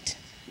engagement.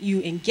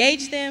 You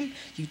engage them,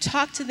 you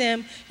talk to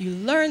them, you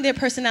learn their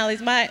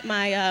personalities.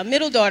 My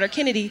middle daughter,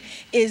 Kennedy,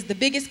 is the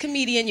biggest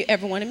comedian you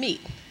ever want to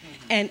meet.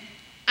 And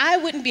I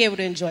wouldn't be able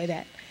to enjoy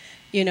that,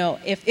 you know,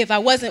 if I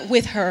wasn't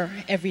with her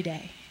every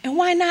day. And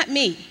why not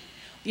me?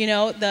 You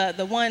know,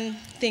 the one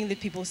thing that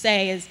people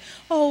say is,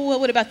 oh, well,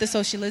 what about the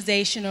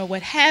socialization or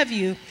what have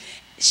you?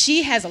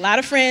 She has a lot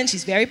of friends,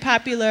 she's very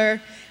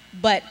popular,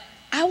 but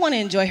I want to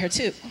enjoy her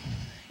too,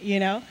 you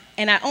know?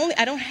 And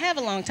I don't have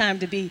a long time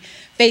to be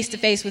face to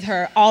face with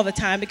her all the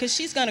time because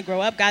she's going to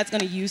grow up, God's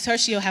going to use her,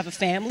 she'll have a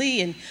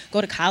family and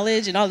go to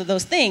college and all of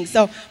those things.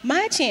 So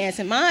my chance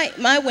and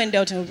my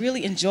window to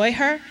really enjoy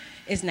her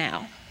is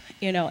now.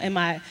 You know, and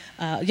my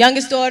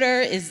youngest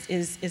daughter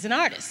is an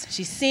artist.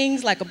 She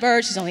sings like a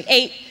bird. She's only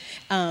 8.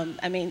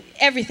 I mean,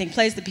 everything,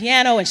 plays the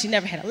piano, and she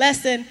never had a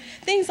lesson,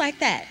 things like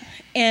that.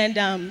 And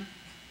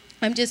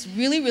I'm just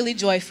really, really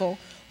joyful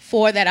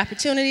for that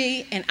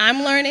opportunity, and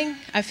I'm learning.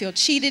 I feel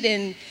cheated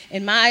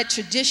in my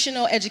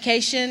traditional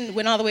education,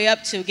 went all the way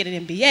up to get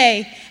an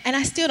MBA, and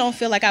I still don't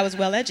feel like I was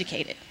well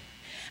educated.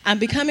 I'm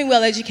becoming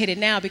well educated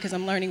now because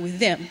I'm learning with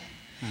them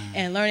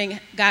and learning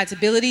God's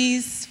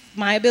abilities,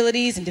 my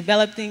abilities, and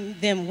developing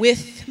them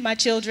with my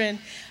children,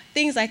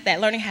 things like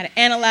that, learning how to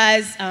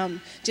analyze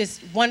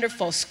just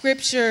wonderful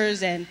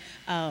scriptures and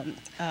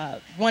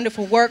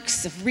wonderful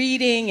works of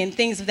reading and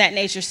things of that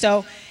nature.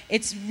 So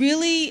it's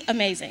really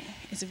amazing.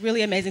 It's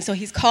really amazing. So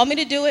he's called me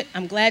to do it.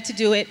 I'm glad to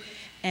do it.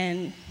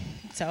 And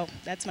so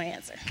that's my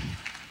answer.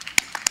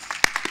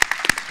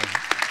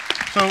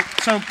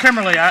 So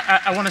Kimberly,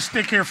 I want to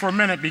stick here for a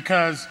minute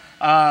because,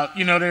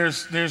 you know,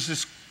 there's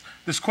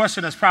this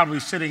question that's probably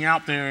sitting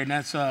out there, and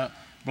that's,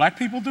 black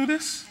people do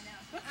this?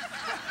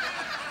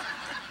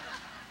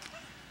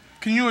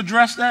 Can you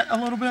address that a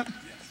little bit?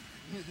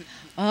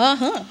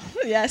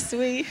 Yes,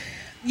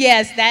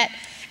 that,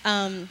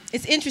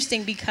 it's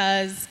interesting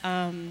because,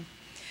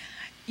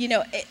 you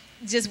know,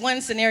 just one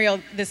scenario,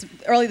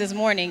 early this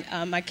morning,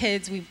 my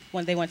kids,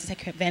 they wanted to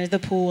take advantage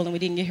of the pool, and we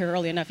didn't get here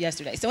early enough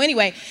yesterday. So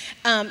anyway,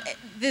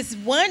 this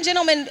one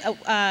gentleman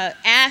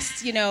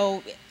asked, you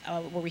know,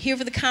 were we here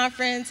for the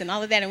conference and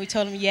all of that? And we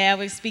told him, yeah,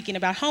 we're speaking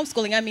about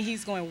homeschooling. I mean,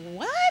 he's going,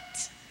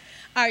 what?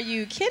 Are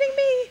you kidding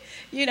me?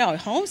 You know,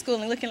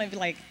 homeschooling, looking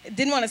like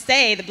didn't want to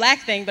say the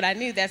black thing, but I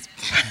knew that's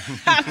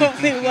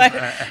probably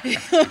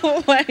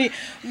what he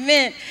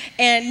meant.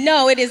 And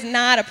no, it is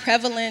not a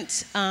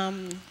prevalent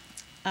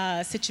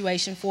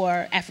situation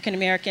for African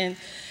American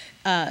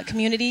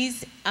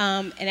communities.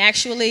 And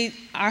actually,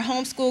 our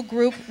homeschool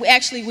group,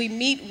 we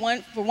meet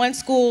for one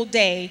school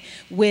day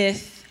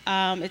with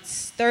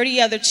it's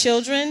 30 other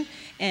children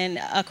and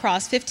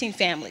across 15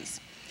 families.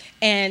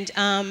 And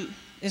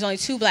there's only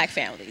 2 black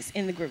families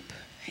in the group.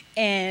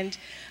 And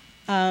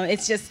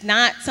it's just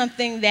not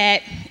something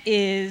that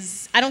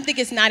is, I don't think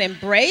it's not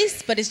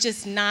embraced, but it's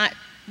just not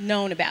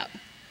known about.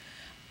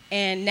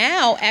 And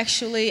now,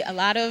 actually, a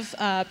lot of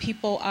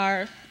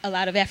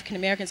African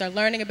Americans are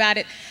learning about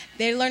it.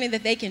 They're learning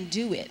that they can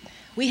do it.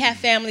 We have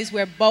families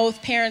where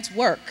both parents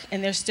work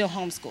and they're still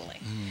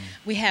homeschooling.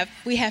 We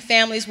have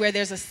families where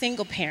there's a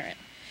single parent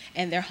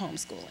and they're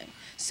homeschooling.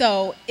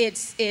 So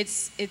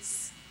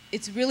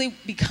it's really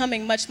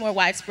becoming much more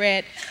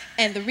widespread,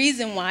 and the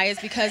reason why is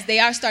because they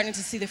are starting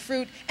to see the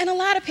fruit, and a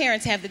lot of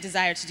parents have the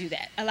desire to do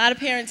that. A lot of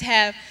parents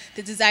have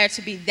the desire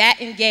to be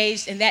that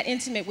engaged and that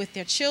intimate with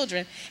their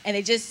children, and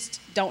they just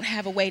don't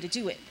have a way to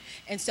do it.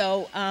 And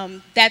so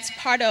that's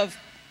part of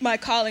my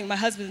calling, my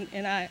husband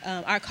and I,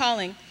 our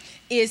calling,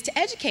 is to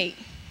educate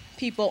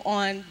people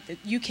on that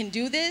you can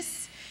do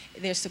this.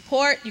 There's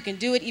support, you can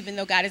do it even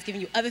though God has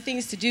given you other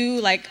things to do,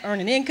 like earn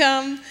an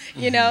income,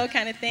 you know,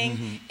 kind of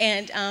thing.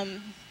 And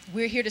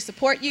we're here to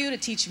support you, to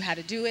teach you how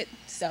to do it.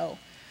 So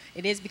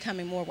it is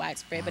becoming more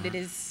widespread, but it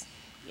is,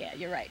 yeah,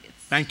 you're right.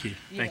 Thank you.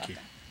 Thank you.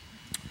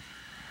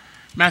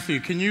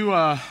 Matthew, can you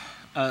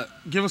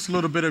give us a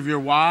little bit of your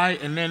why,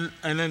 and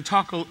then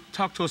talk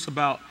to us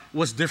about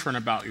what's different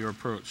about your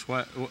approach.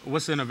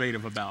 What's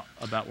innovative about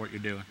what you're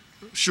doing?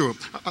 Sure.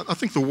 I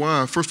think the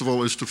why, first of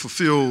all, is to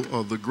fulfill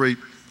the Great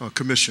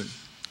Commission,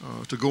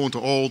 to go into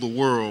all the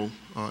world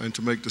and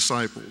to make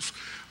disciples.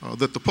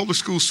 That the public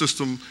school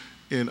system,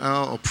 in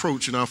our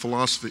approach, in our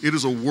philosophy, it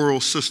is a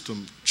world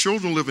system.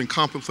 Children live in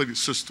complicated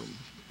systems: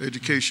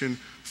 education,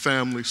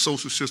 family,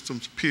 social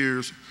systems,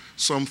 peers,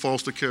 some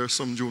foster care,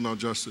 some juvenile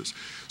justice.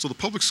 So the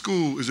public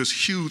school is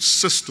this huge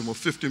system of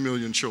 50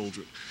 million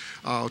children.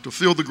 To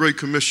fulfill the Great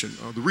Commission,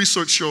 the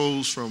research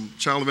shows from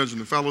Child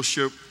Evangelism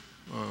Fellowship,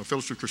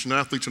 Fellowship of Christian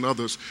Athletes and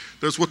others,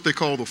 there's what they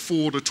call the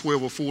 4 to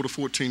 12 or 4 to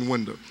 14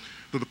 window.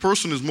 That the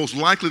person is most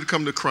likely to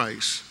come to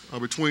Christ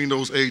between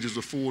those ages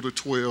of 4 to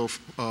 12,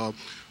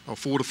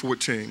 4 to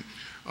 14.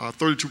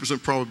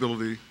 32%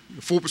 probability,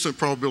 4%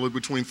 probability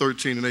between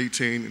 13 and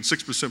 18, and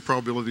 6%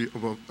 probability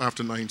of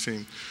after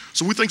 19.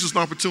 So we think it's an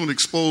opportunity to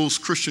expose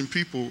Christian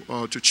people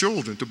to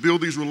children, to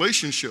build these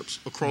relationships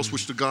across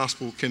which the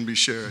gospel can be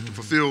shared, to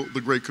fulfill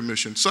the Great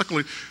Commission.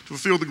 Secondly, to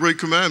fulfill the Great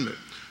Commandment,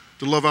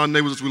 to love our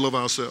neighbors as we love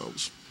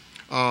ourselves.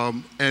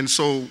 And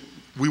so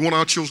we want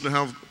our children to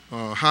have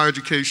higher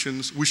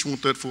educations. We should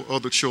want that for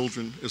other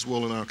children as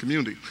well in our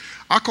community.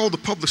 I call the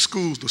public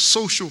schools the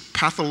social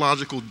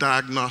pathological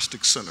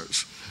diagnostic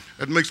centers.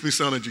 That makes me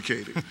sound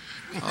educated.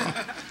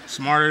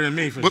 Smarter than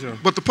me, for sure.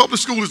 But the public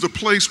school is the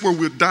place where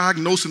we're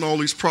diagnosing all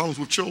these problems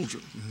with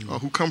children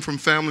who come from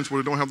families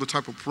where they don't have the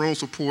type of parental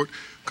support,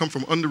 come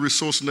from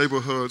under-resourced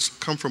neighborhoods,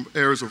 come from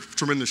areas of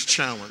tremendous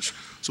challenge.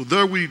 So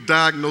there we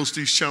diagnose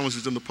these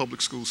challenges in the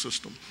public school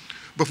system.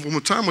 But from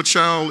the time a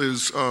child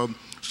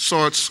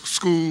starts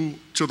school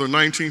till their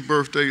 19th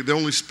birthday, they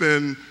only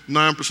spend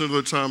 9% of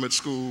their time at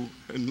school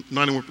and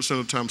 91%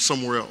 of the time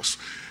somewhere else.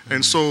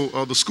 And so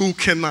the school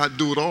cannot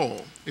do it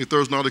all if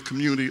there's not a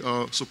community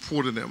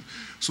supporting them.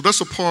 So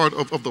that's a part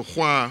of the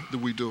why that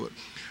we do it.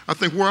 I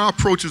think where our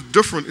approach is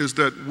different is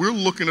that we're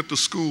looking at the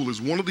school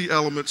as one of the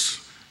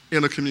elements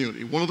in a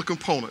community, one of the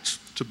components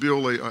to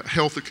build a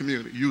healthy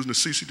community using the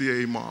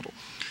CCDA model.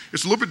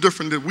 It's a little bit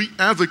different that we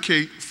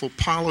advocate for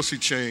policy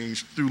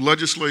change through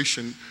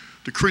legislation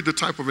to create the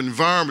type of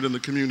environment in the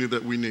community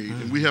that we need.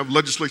 And we have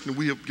legislation that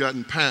we have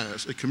gotten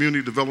passed, a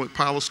community development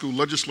pilot school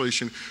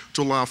legislation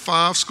to allow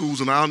 5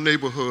 schools in our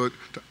neighborhood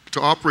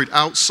to operate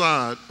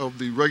outside of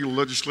the regular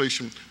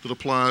legislation that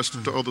applies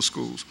to other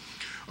schools.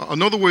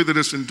 Another way that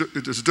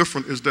it is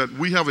different is that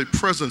we have a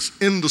presence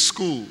in the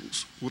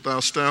schools with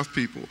our staff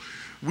people.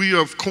 We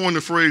have coined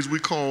a phrase we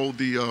call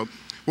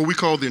what we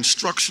call the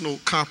instructional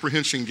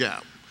comprehension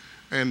gap.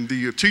 And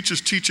the teachers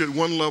teach at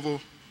one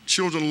level,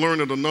 children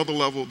learn at another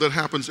level. That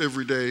happens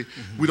every day.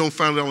 We don't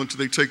find out until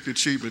they take the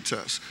achievement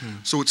test.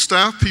 So it's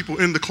staff people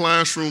in the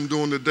classroom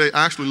during the day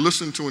actually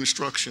listening to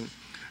instruction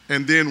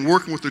and then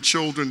working with the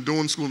children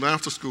during school and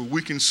after school.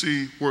 We can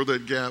see where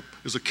that gap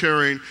is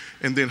occurring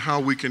and then how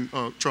we can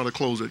try to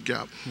close that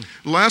gap.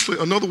 Lastly,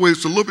 another way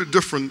it's a little bit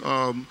different.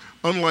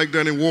 Unlike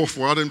Danny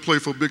Warford, I didn't play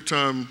for a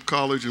big-time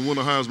college and win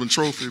a Heisman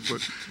Trophy,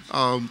 but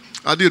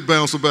I did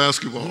bounce a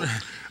basketball.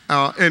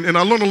 And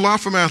I learned a lot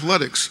from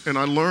athletics, and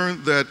I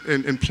learned that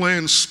in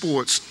playing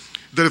sports,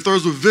 that if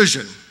there's a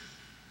vision,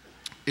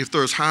 if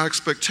there's high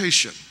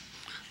expectation,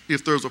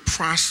 if there's a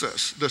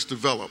process that's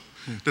developed,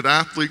 that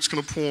athletes can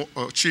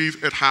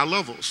achieve at high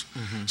levels.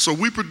 So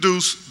we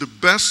produce the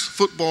best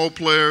football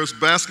players,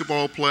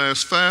 basketball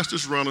players,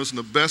 fastest runners, and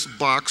the best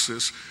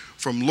boxers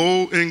from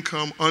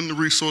low-income,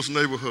 under-resourced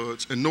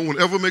neighborhoods, and no one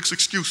ever makes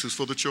excuses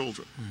for the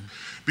children.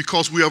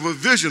 Because we have a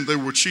vision they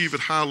will achieve at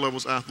high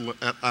levels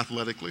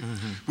athletically.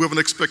 We have an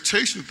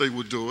expectation that they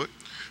will do it.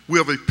 We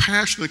have a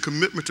passion and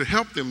commitment to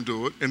help them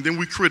do it, and then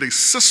we create a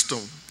system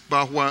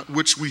by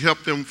which we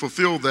help them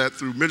fulfill that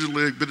through Major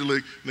League, Big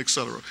League, and et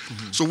cetera.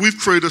 So we've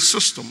created a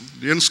system,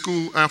 the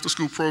in-school,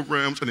 after-school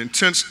programs, an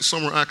intense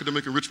summer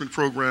academic enrichment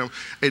program,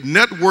 a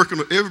networking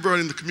of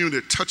everybody in the community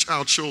that touch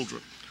our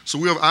children. So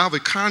I have a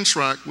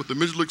contract with the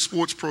Major League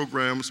sports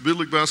programs, Big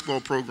League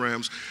basketball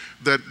programs,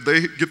 that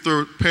they get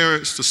their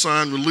parents to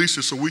sign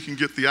releases so we can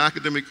get the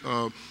academic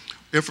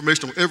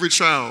information on every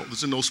child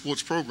that's in those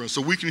sports programs.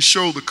 So we can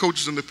show the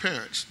coaches and the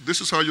parents,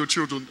 this is how your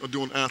children are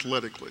doing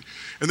athletically.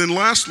 And then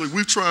lastly,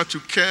 we've tried to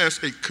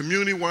cast a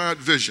community-wide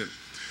vision.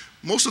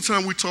 Most of the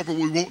time we talk about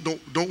what we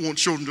don't want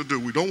children to do.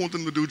 We don't want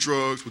them to do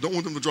drugs. We don't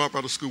want them to drop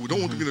out of school. We don't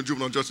want them to be in the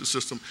juvenile justice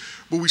system.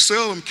 But we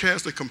seldom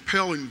cast a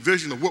compelling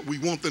vision of what we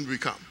want them to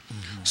become.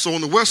 So on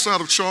the west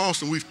side of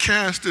Charleston, we've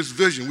cast this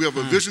vision. We have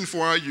a vision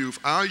for our youth.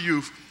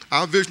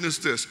 Our vision is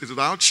this, is that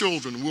our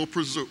children will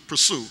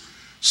pursue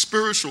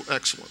spiritual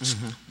excellence,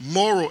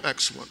 moral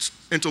excellence,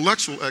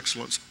 intellectual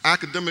excellence,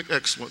 academic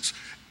excellence,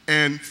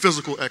 and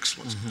physical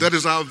excellence. That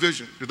is our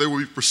vision, that they will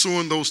be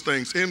pursuing those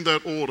things in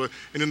that order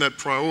and in that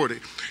priority.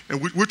 And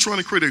we're trying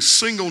to create a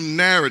single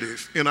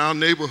narrative in our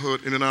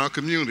neighborhood and in our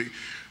community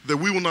that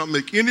we will not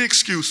make any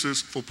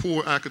excuses for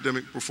poor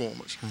academic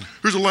performance.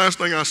 Here's the last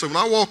thing I say. When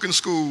I walk in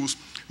schools,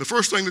 the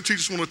first thing the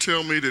teachers want to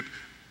tell me that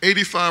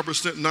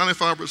 85%,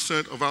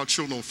 95% of our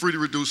children on free to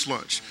reduced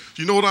lunch.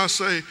 You know what I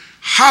say?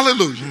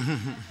 Hallelujah.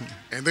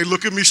 And they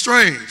look at me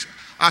strange.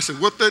 I said,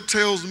 what that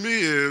tells me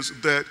is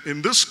that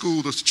in this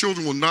school, the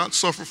children will not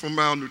suffer from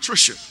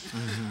malnutrition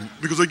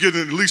because they're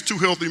getting at least 2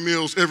 healthy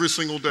meals every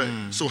single day.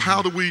 So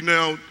how do we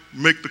now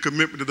make the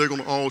commitment that they're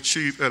going to all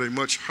achieve at a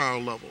much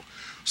higher level?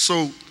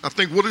 So I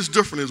think what is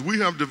different is we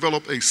have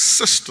developed a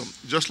system,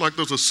 just like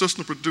there's a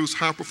system to produce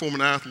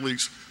high-performing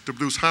athletes, to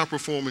produce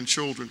high-performing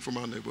children from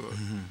our neighborhood.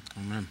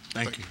 Amen.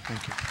 Thank you.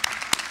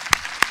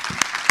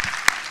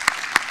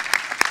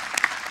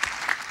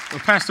 Well,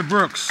 Pastor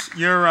Brooks,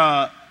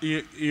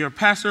 you're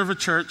pastor of a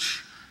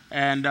church,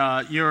 and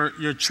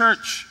your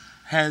church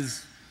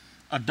has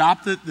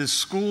adopted this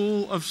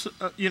school of.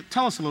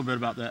 Tell us a little bit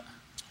about that.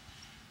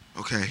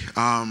 Okay,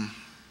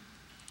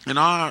 in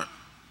our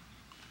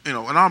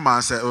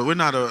mindset, we're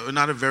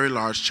not a very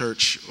large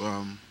church.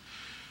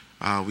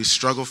 We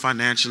struggle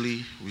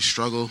financially. We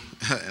struggle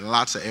in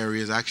lots of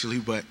areas, actually.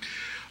 But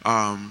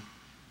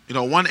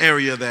one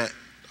area that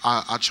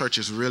our church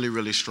is really,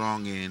 really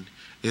strong in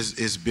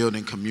is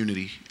building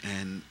community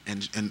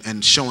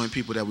and showing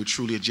people that we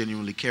truly and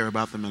genuinely care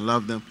about them and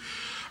love them.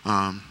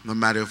 No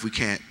matter if we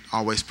can't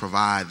always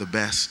provide the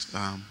best,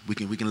 we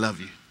can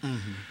love you.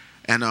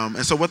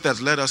 And so what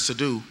that's led us to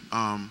do,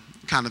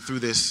 kind of through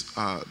this,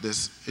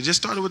 it just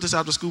started with this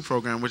after school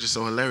program, which is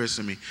so hilarious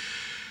to me,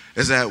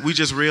 is that we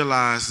just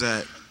realized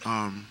that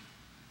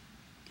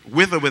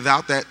with or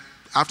without that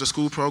after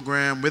school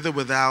program, with or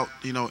without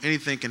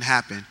anything can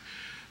happen.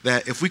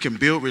 That if we can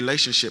build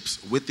relationships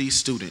with these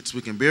students,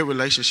 we can build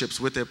relationships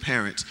with their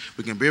parents,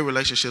 we can build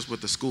relationships with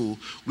the school,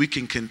 we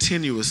can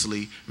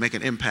continuously make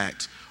an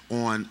impact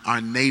on our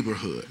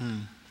neighborhood.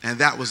 And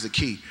that was the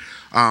key.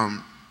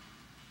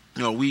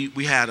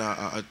 We had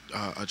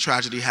a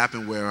tragedy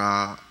happen where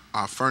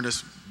our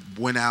furnace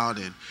went out,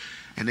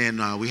 and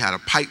then we had a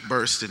pipe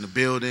burst in the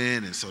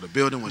building, and so the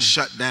building was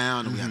shut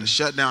down, and we had to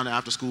shut down the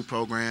after school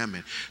program,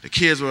 and the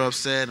kids were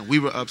upset, and we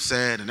were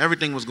upset, and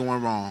everything was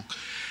going wrong.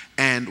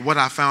 And what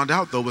I found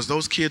out, though, was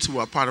those kids who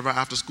were a part of our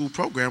after-school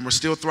program were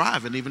still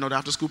thriving, even though the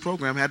after-school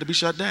program had to be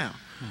shut down.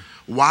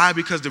 Why?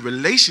 Because the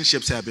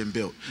relationships had been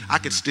built. I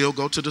could still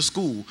go to the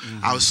school.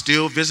 I was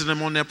still visiting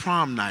them on their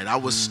prom night. I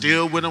was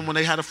still with them when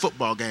they had a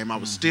football game. I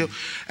was still,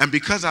 and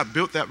because I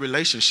built that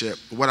relationship,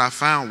 what I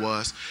found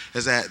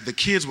is that the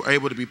kids were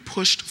able to be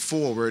pushed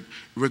forward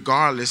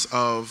regardless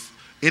of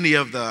any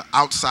of the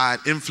outside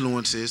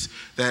influences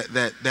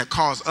that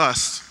cause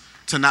us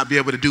to not be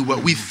able to do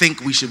what we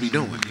think we should be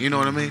doing. You know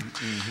what I mean?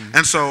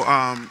 And so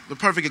the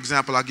perfect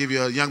example, I'll give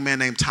you a young man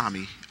named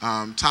Tommy.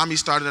 Tommy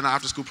started in an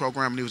after-school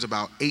program when he was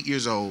about 8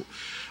 years old.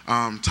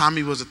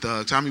 Tommy was a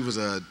thug. Tommy was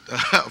a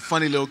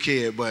funny little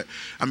kid, but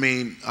I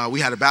mean, we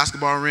had a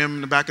basketball rim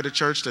in the back of the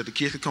church that the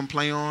kids could come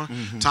play on.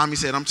 Tommy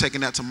said, I'm taking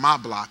that to my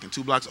block, and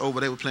 2 blocks over,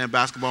 they were playing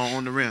basketball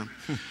on the rim.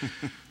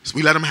 So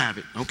we let him have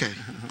it. Okay,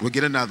 we'll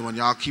get another one.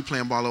 Y'all keep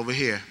playing ball over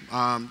here.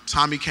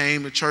 Tommy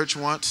came to church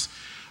once.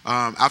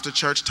 After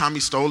church, Tommy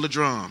stole the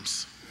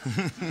drums,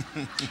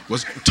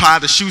 was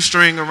tied a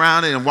shoestring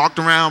around it and walked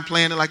around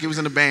playing it like he was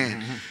in a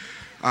band.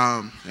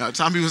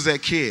 Tommy was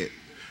that kid.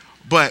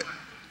 But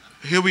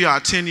here we are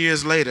 10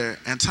 years later,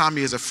 and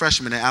Tommy is a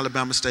freshman at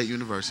Alabama State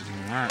University.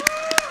 All right.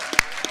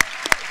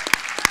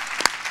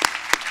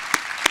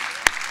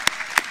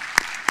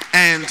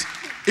 And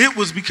it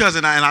was because,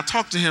 and I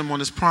talked to him on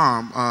his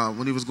prom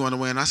when he was going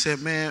away, and I said,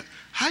 man,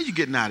 how you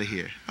getting out of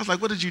here? I was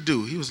like, what did you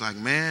do? He was like,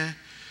 man,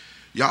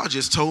 y'all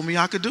just told me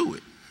I could do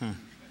it.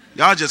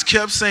 Y'all just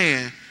kept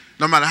saying,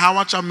 no matter how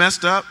much I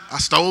messed up, I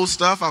stole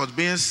stuff, I was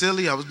being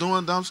silly, I was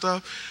doing dumb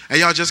stuff, and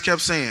y'all just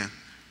kept saying,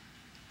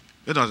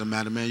 it doesn't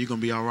matter, man, you're going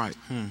to be all right.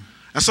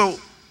 And so,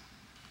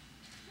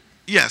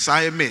 yes,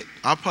 I admit,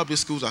 our public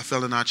schools are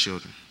failing our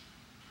children.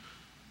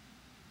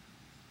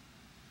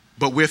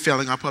 But we're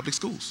failing our public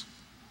schools.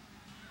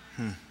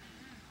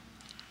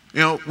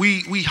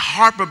 We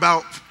harp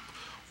about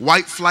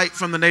white flight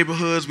from the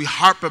neighborhoods. We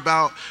harp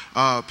about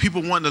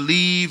people wanting to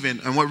leave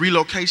and what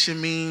relocation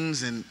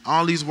means and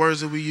all these words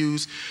that we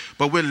use.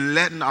 But we're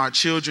letting our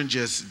children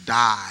just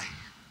die.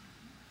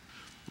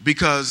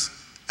 Because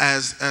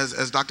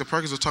as Dr.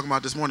 Perkins was talking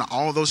about this morning,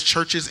 all those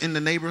churches in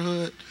the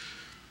neighborhood,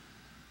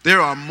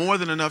 there are more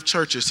than enough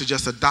churches to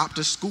just adopt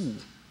a school.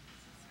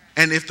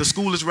 And if the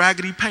school is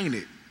raggedy, paint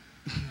it.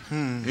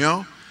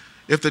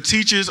 If the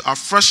teachers are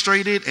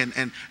frustrated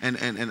and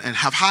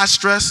have high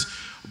stress,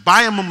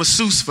 buy them a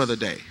masseuse for the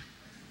day.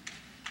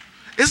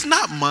 It's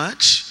not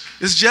much.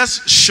 It's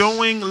just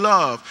showing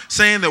love,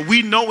 saying that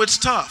we know it's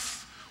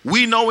tough.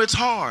 We know it's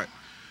hard.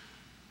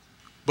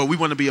 But we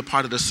want to be a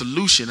part of the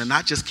solution and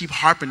not just keep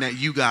harping that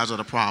you guys are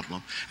the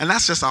problem. And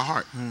that's just our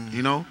heart,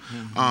 No,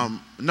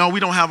 we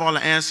don't have all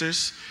the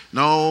answers.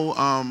 No,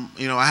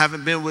 I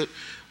haven't been with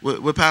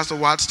Pastor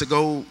Watts to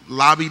go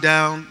lobby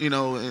down,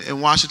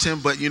 in Washington.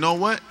 But you know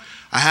what?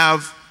 I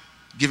have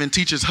given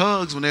teachers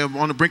hugs when they're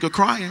on the brink of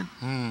crying,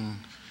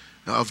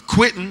 of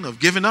quitting, of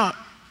giving up.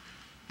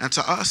 And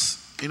to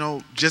us,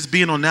 just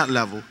being on that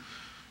level,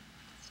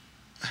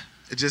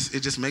 it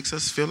just makes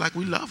us feel like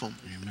we love them.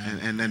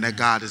 And that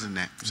God is in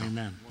that. So.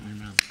 Amen.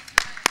 Amen.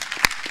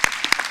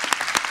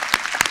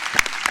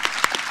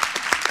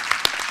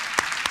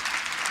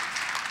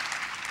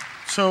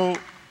 So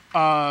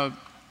I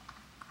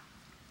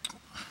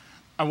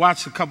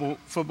watched a couple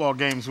football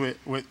games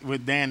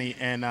with Danny,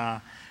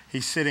 and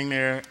he's sitting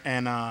there,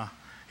 and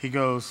he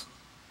goes,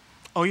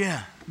 "Oh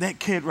yeah, that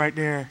kid right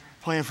there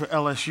playing for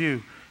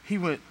LSU.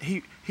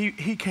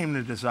 He came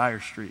to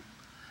Desire Street,"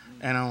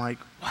 and I'm like,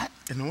 "What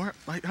in the world?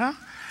 Like, huh?"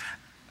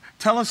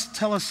 Tell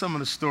us some of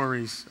the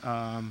stories,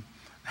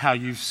 how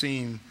you've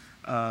seen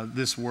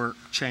this work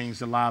change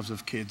the lives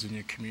of kids in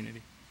your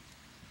community.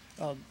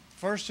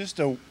 First, just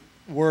a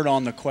word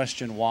on the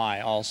question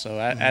why also.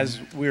 As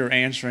we were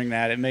answering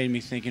that, it made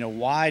me think,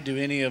 why do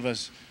any of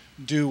us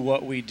do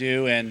what we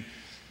do? And,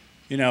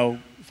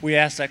 if we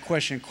asked that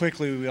question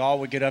quickly, we all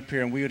would get up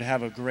here and we would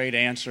have a great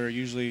answer,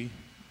 usually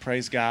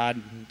praise God,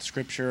 and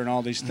Scripture, and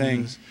all these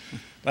things.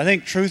 But I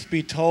think, truth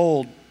be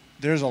told,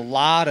 there's a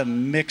lot of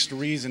mixed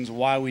reasons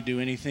why we do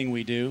anything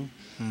we do.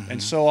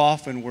 And so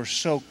often we're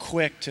so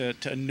quick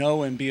to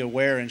know and be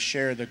aware and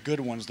share the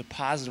good ones, the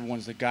positive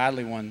ones, the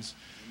godly ones.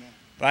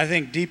 But I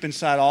think deep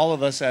inside all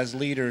of us as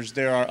leaders,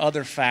 there are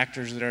other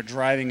factors that are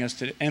driving us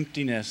to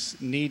emptiness,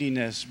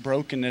 neediness,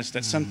 brokenness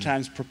that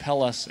sometimes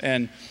propel us.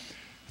 And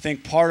I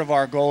think part of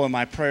our goal and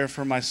my prayer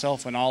for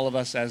myself and all of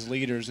us as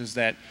leaders is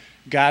that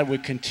God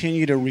would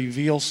continue to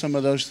reveal some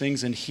of those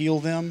things and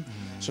heal them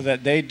so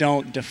that they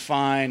don't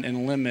define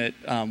and limit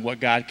what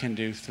God can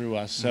do through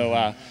us.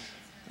 So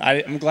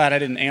I'm glad I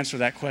didn't answer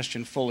that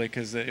question fully,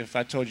 because if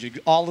I told you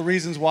all the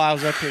reasons why I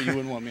was up here, you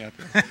wouldn't want me up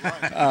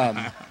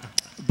here.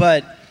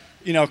 But,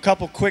 a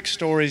couple quick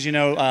stories.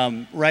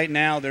 Right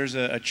now there's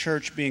a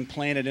church being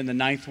planted in the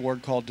 9th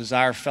Ward called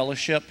Desire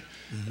Fellowship.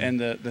 And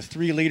the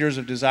 3 leaders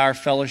of Desire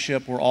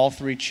Fellowship were all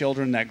 3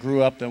 children that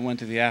grew up, that went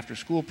to the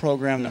after-school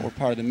program, that were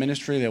part of the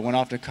ministry, that went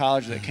off to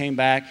college, that came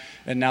back,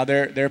 and now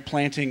they're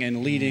planting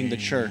and leading the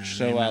church.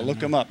 So look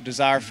them up,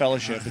 Desire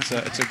Fellowship.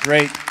 It's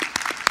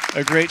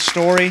a great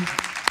story.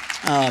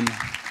 I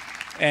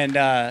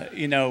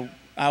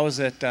was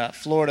at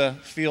Florida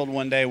Field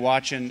one day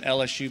watching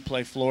LSU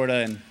play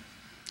Florida,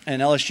 and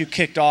LSU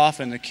kicked off,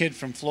 and the kid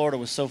from Florida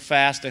was so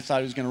fast they thought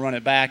he was going to run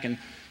it back, and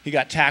he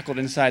got tackled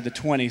inside the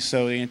 20.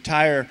 So the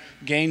entire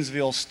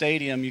Gainesville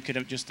Stadium, you could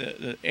have just,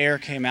 the air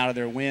came out of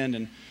their wind,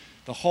 and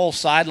the whole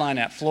sideline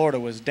at Florida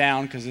was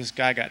down because this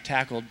guy got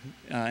tackled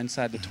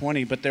inside the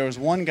 20. But there was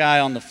one guy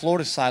on the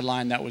Florida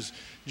sideline that was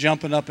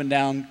jumping up and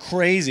down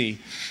crazy,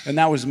 and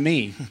that was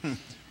me.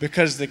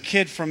 Because the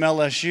kid from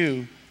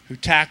LSU who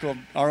tackled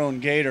our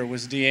own Gator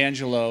was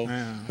D'Angelo,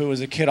 who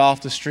was a kid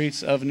off the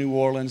streets of New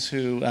Orleans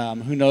who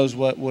knows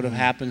what would have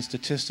happened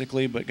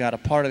statistically, but got a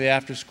part of the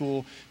after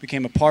school,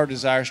 became a part of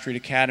Desire Street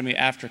Academy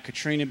after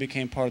Katrina,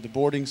 became part of the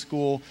boarding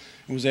school,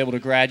 and was able to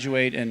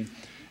graduate and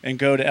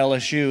go to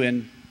LSU.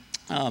 And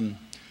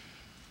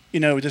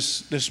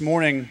this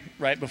morning,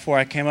 right before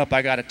I came up,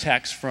 I got a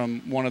text from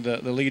one of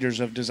the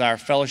leaders of Desire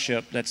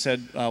Fellowship that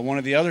said one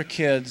of the other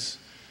kids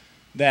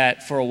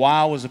that for a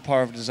while was a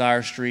part of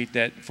Desire Street,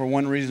 that for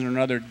one reason or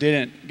another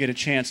didn't get a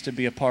chance to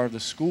be a part of the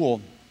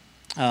school.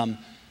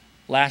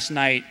 Last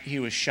night he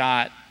was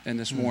shot, and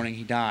this morning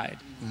he died.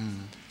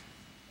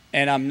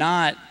 And I'm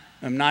not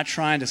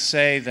trying to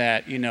say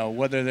that,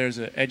 whether there's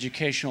an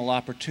educational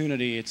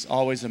opportunity, it's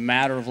always a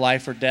matter of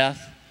life or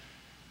death.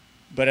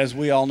 But as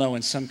we all know,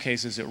 in some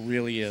cases it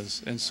really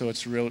is. And so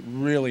it's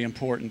really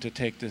important to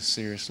take this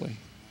seriously.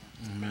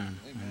 Amen.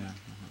 Amen.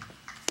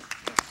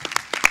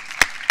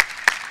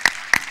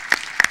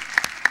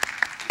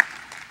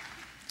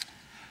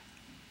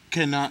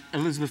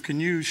 Elizabeth,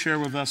 can you share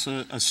with us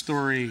a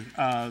story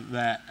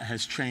that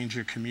has changed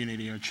your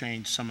community or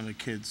changed some of the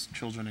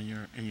children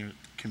in your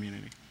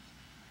community?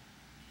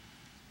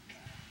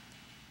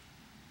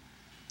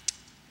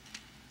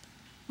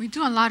 We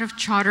do a lot of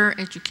charter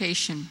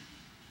education.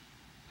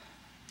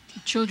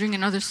 Children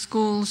in other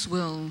schools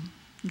will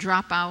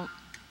drop out.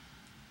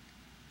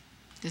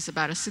 There's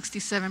about a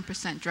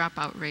 67%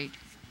 dropout rate.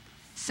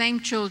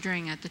 Same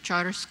children at the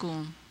charter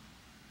school,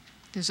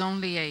 there's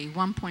only a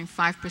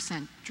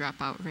 1.5%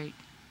 dropout rate.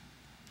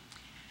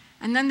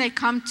 And then they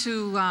come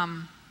to,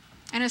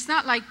 and it's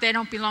not like they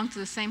don't belong to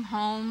the same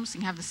homes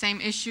and have the same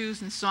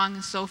issues and so on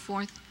and so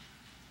forth.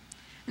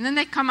 And then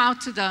they come out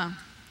to the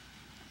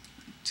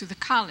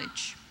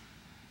college.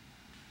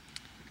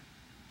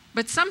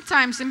 But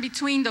sometimes in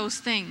between those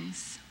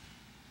things,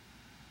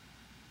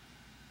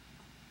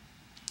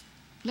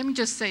 let me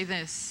just say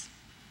this.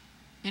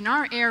 In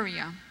our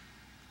area,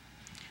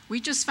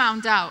 we just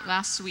found out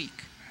last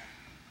week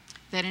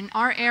that in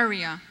our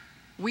area,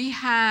 we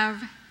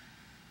have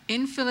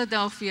in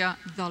Philadelphia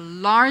the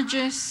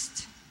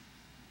largest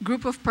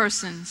group of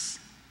persons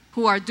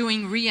who are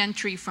doing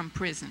re-entry from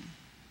prison.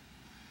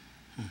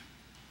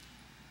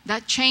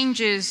 That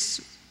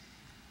changes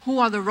who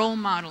are the role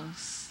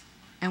models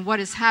and what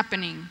is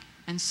happening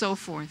and so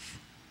forth.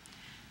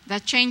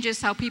 That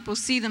changes how people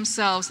see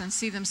themselves and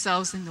see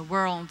themselves in the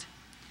world.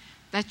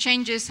 That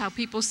changes how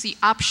people see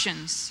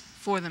options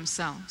for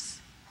themselves.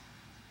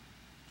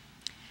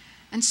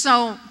 And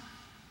so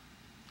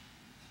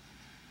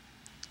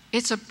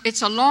it's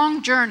a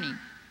long journey.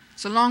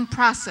 It's a long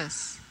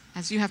process,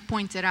 as you have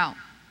pointed out.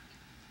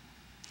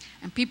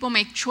 And people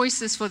make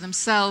choices for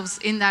themselves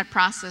in that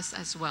process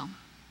as well.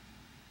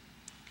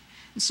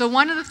 And so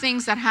one of the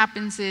things that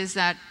happens is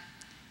that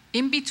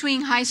in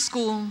between high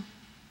school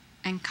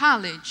and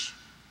college,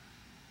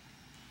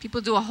 people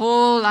do a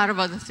whole lot of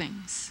other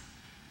things.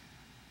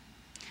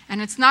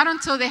 And it's not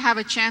until they have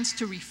a chance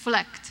to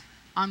reflect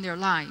on their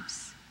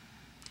lives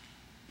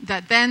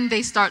that then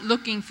they start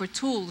looking for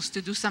tools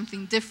to do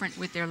something different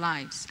with their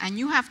lives. And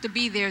you have to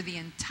be there the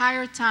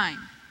entire time,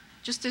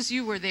 just as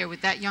you were there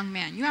with that young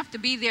man. You have to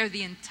be there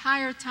the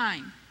entire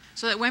time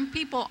so that when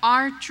people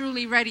are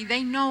truly ready,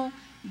 they know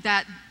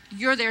that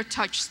you're their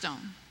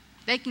touchstone.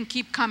 They can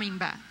keep coming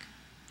back.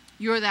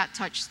 You're that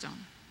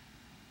touchstone.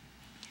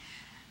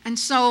 And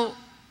so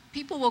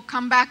people will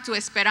come back to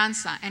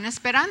esperanza, and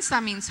esperanza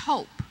means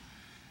hope.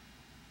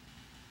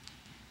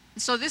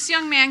 And so this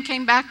young man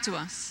came back to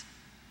us,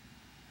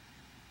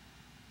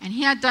 and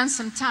he had done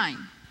some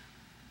time.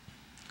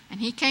 And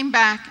he came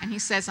back and he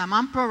says, I'm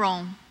on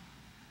parole.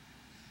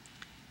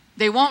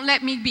 They won't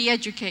let me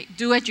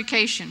do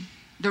education,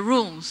 the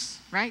rules,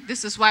 right?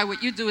 This is why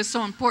what you do is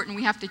so important.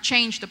 We have to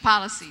change the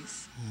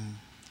policies.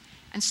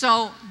 And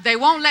so they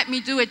won't let me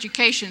do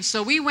education.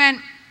 So we went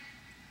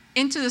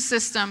into the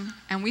system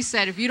and we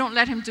said, if you don't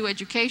let him do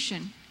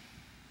education,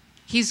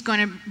 he's going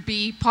to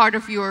be part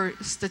of your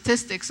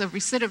statistics of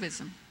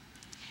recidivism.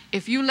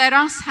 If you let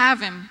us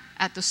have him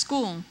at the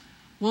school,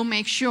 we'll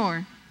make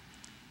sure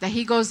that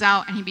he goes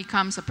out and he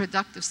becomes a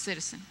productive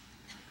citizen.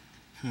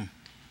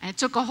 And it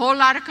took a whole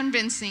lot of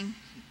convincing,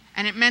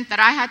 and it meant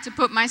that I had to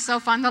put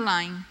myself on the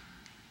line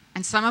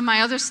and some of my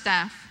other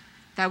staff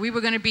that we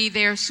were going to be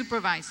there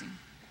supervising.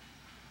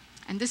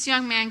 And this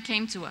young man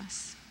came to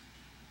us.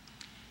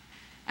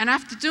 And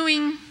after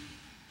doing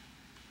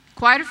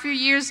quite a few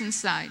years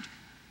inside,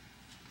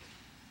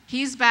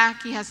 he's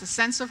back, he has a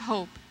sense of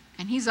hope,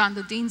 and he's on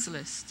the dean's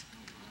list.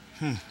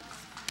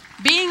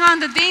 Being on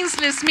the dean's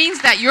list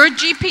means that your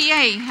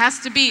GPA has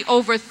to be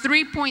over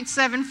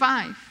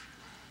 3.75.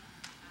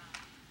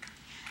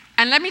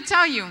 And let me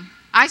tell you,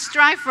 I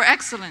strive for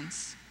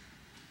excellence.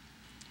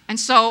 And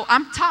so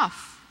I'm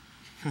tough.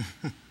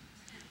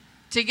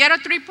 To get a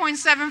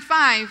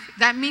 3.75,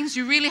 that means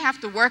you really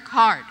have to work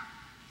hard.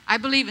 I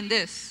believe in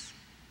this.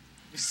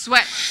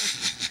 Sweat.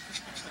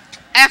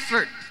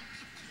 Effort.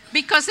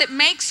 Because it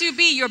makes you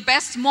be your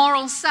best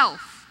moral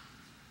self.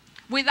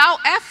 Without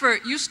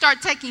effort, you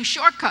start taking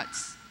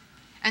shortcuts.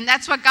 And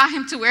that's what got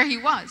him to where he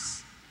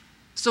was.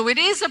 So it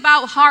is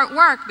about hard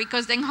work,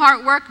 because then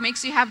hard work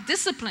makes you have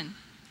discipline.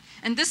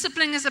 And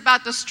discipline is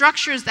about the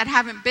structures that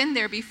haven't been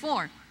there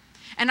before.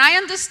 And I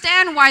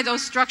understand why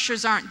those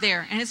structures aren't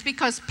there. And it's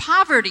because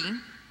poverty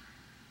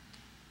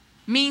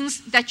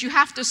means that you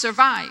have to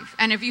survive.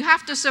 And if you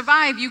have to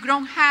survive, you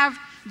don't have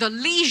the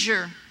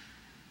leisure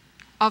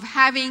of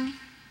having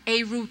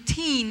a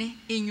routine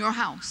in your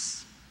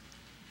house.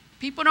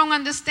 People don't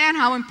understand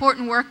how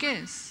important work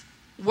is.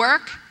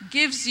 Work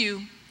gives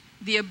you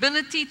the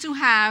ability to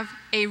have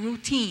a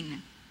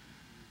routine.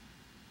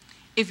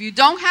 If you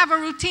don't have a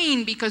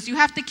routine because you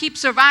have to keep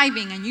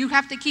surviving and you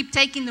have to keep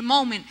taking the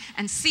moment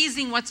and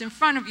seizing what's in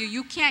front of you,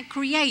 you can't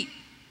create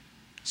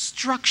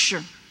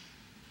structure.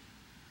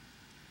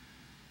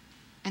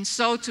 And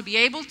so to be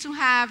able to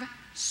have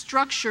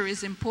structure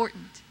is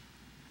important.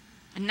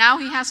 And now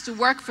he has to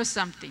work for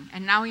something,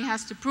 and now he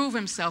has to prove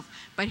himself.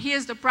 But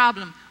here's the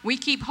problem. We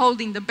keep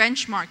holding the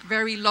benchmark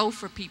very low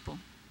for people.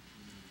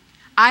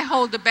 I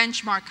hold the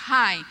benchmark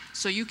high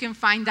so you can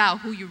find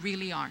out who you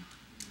really are.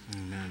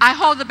 Amen. I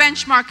hold the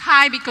benchmark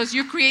high because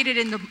you're created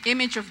in the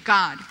image of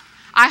God.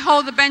 I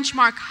hold the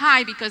benchmark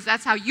high because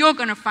that's how you're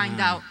going to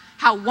find out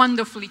how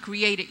wonderfully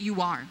created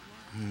you are.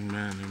 Amen,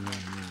 amen,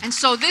 amen. And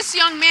so this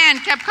young man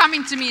kept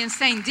coming to me and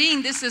saying,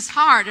 Dean, this is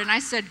hard. And I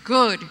said,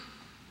 good,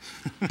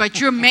 but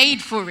you're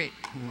made for it.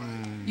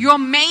 You're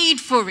made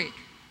for it.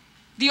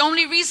 The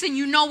only reason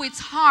you know it's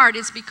hard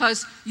is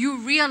because you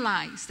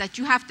realize that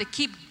you have to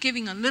keep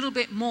giving a little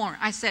bit more.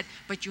 I said,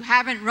 but you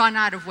haven't run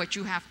out of what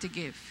you have to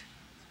give.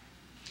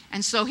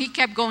 And so he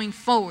kept going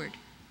forward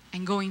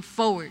and going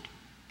forward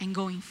and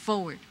going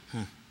forward.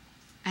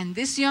 And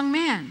this young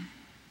man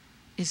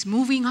is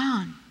moving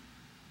on.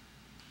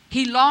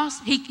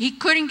 He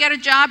couldn't get a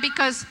job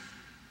because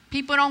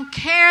people don't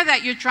care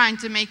that you're trying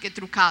to make it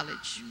through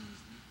college.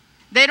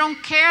 They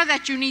don't care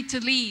that you need to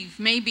leave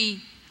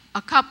maybe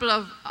a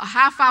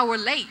half hour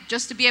late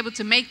just to be able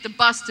to make the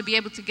bus to be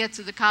able to get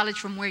to the college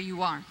from where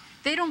you are.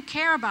 They don't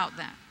care about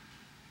that.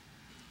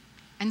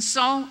 And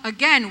so,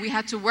 again, we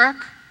had to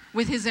work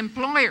with his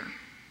employer.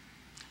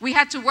 We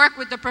had to work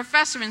with the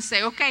professor and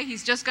say, okay,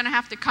 he's just going to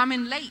have to come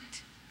in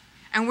late.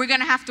 And we're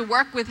going to have to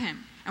work with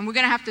him. And we're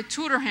going to have to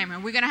tutor him.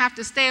 And we're going to have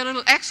to stay a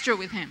little extra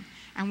with him.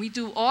 And we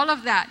do all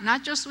of that,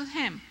 not just with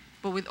him,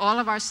 but with all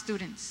of our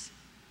students.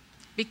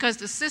 Because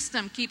the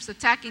system keeps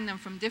attacking them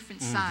from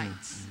different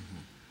sides.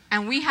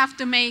 And we have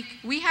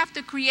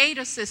to create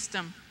a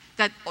system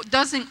that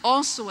doesn't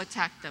also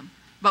attack them,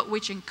 but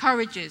which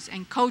encourages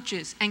and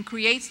coaches and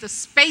creates the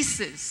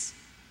spaces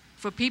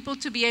for people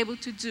to be able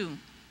to do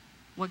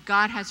what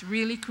God has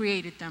really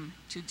created them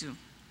to do.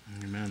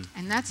 Amen.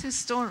 And that's his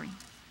story.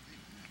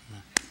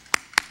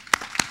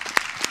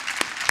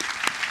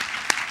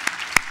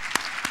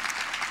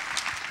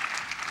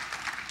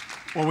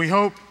 Well, we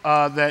hope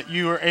that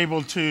you are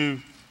able to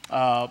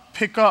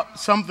pick up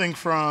something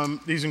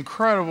from these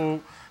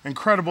incredible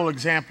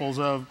examples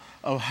of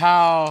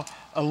how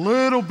a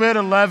little bit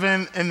of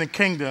leaven in the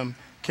kingdom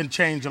can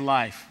change a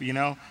life, you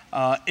know,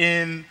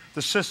 in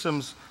the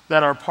systems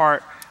that are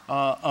part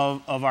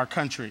of our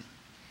country.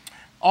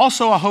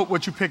 Also, I hope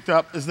what you picked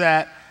up is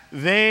that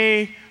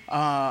they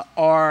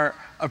are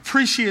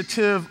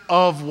appreciative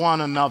of one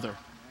another,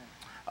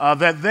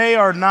 that they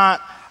are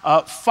not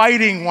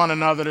fighting one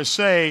another to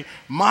say,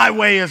 my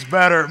way is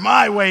better,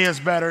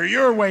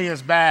 your way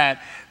is bad.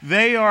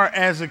 They are,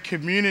 as a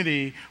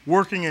community,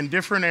 working in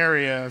different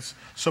areas,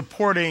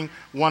 supporting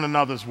one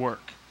another's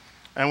work.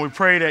 And we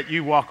pray that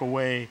you walk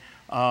away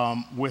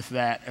with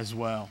that as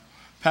well.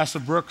 Pastor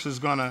Brooks is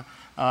going to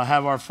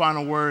have our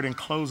final word and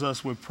close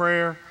us with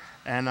prayer.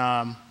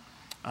 And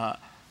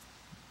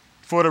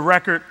for the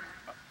record,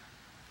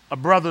 a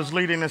brother's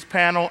leading this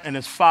panel, and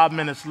there's 5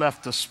 minutes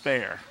left to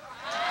spare.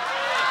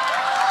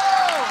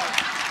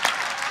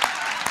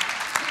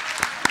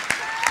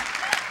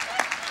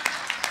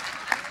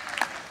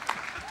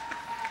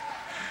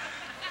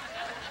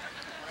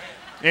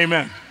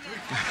 Amen.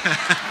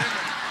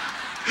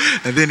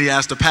 And then he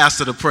asked the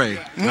pastor to pray.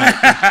 Right.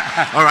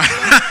 All right.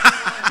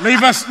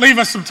 leave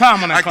us some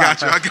time on that. I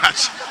got you.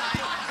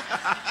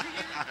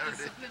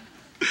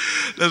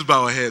 Let's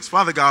bow our heads.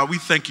 Father God, we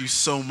thank you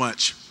so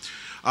much.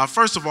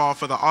 First of all,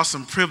 for the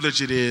awesome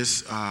privilege it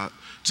is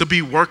to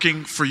be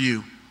working for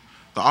you.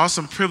 The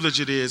awesome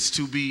privilege it is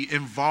to be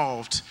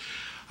involved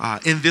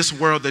in this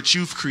world that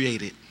you've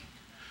created.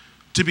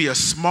 To be a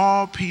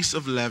small piece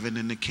of leaven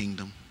in the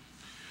kingdom.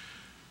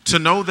 To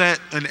know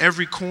that in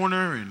every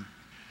corner and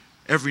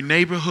every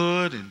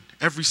neighborhood and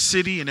every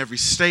city and every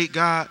state,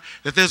 God,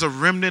 that there's a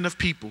remnant of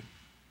people.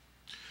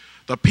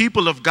 The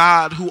people of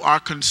God who are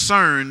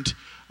concerned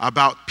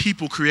about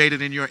people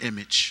created in your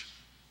image.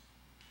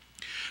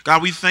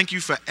 God, we thank you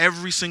for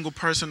every single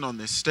person on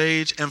this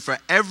stage and for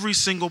every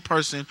single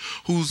person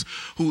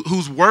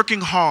who's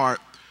working hard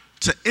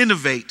to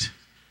innovate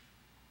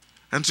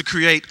and to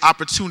create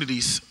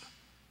opportunities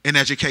in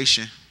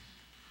education.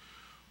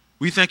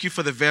 We thank you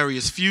for the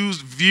various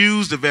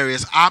views, the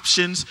various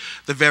options,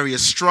 the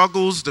various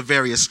struggles, the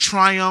various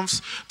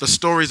triumphs, the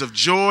stories of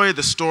joy,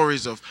 the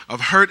stories of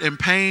hurt and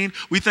pain.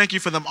 We thank you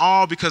for them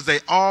all because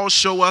they all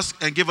show us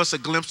and give us a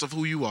glimpse of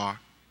who you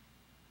are.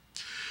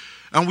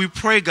 And we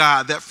pray,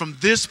 God, that from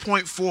this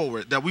point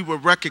forward, that we will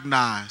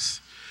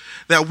recognize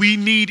that we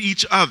need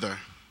each other.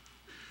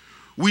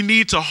 We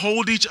need to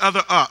hold each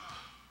other up,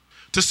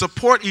 to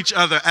support each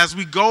other as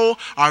we go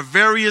our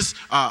various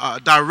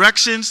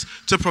directions,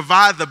 to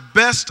provide the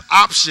best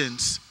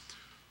options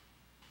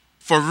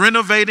for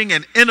renovating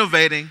and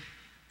innovating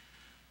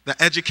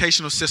the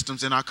educational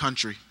systems in our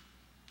country.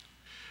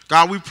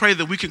 God, we pray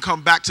that we can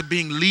come back to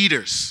being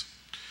leaders,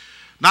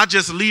 not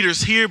just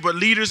leaders here, but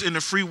leaders in the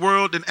free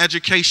world in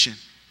education.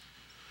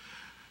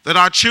 That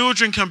our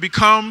children can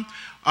become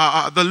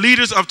the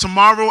leaders of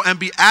tomorrow and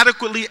be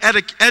adequately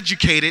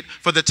educated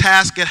for the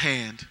task at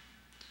hand.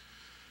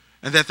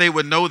 And that they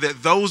would know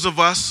that those of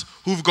us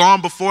who've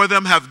gone before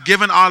them have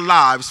given our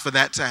lives for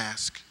that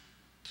task.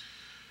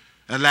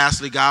 And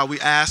lastly, God,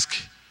 we ask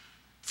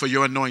for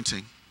your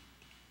anointing,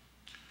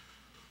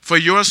 for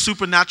your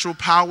supernatural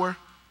power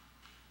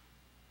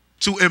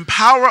to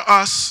empower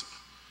us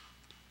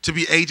to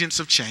be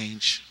agents of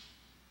change.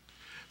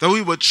 That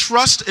we would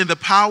trust in the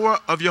power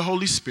of your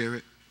Holy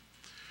Spirit,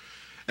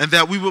 and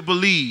that we would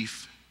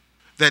believe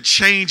that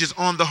change is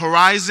on the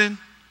horizon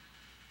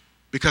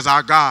because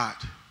our God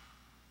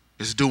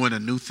is doing a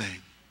new thing.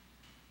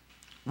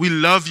 We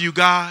love you,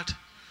 God.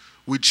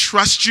 We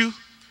trust you,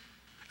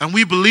 and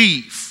we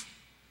believe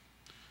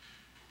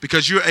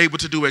because you're able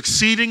to do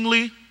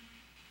exceedingly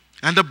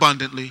and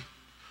abundantly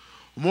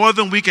more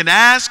than we can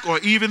ask or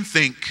even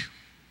think.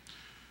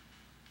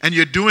 And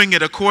you're doing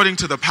it according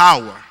to the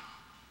power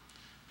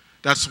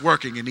that's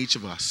working in each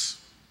of us.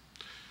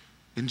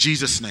 In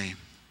Jesus' name,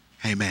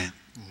 amen.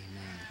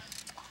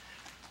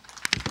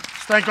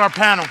 Let's thank our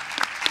panel.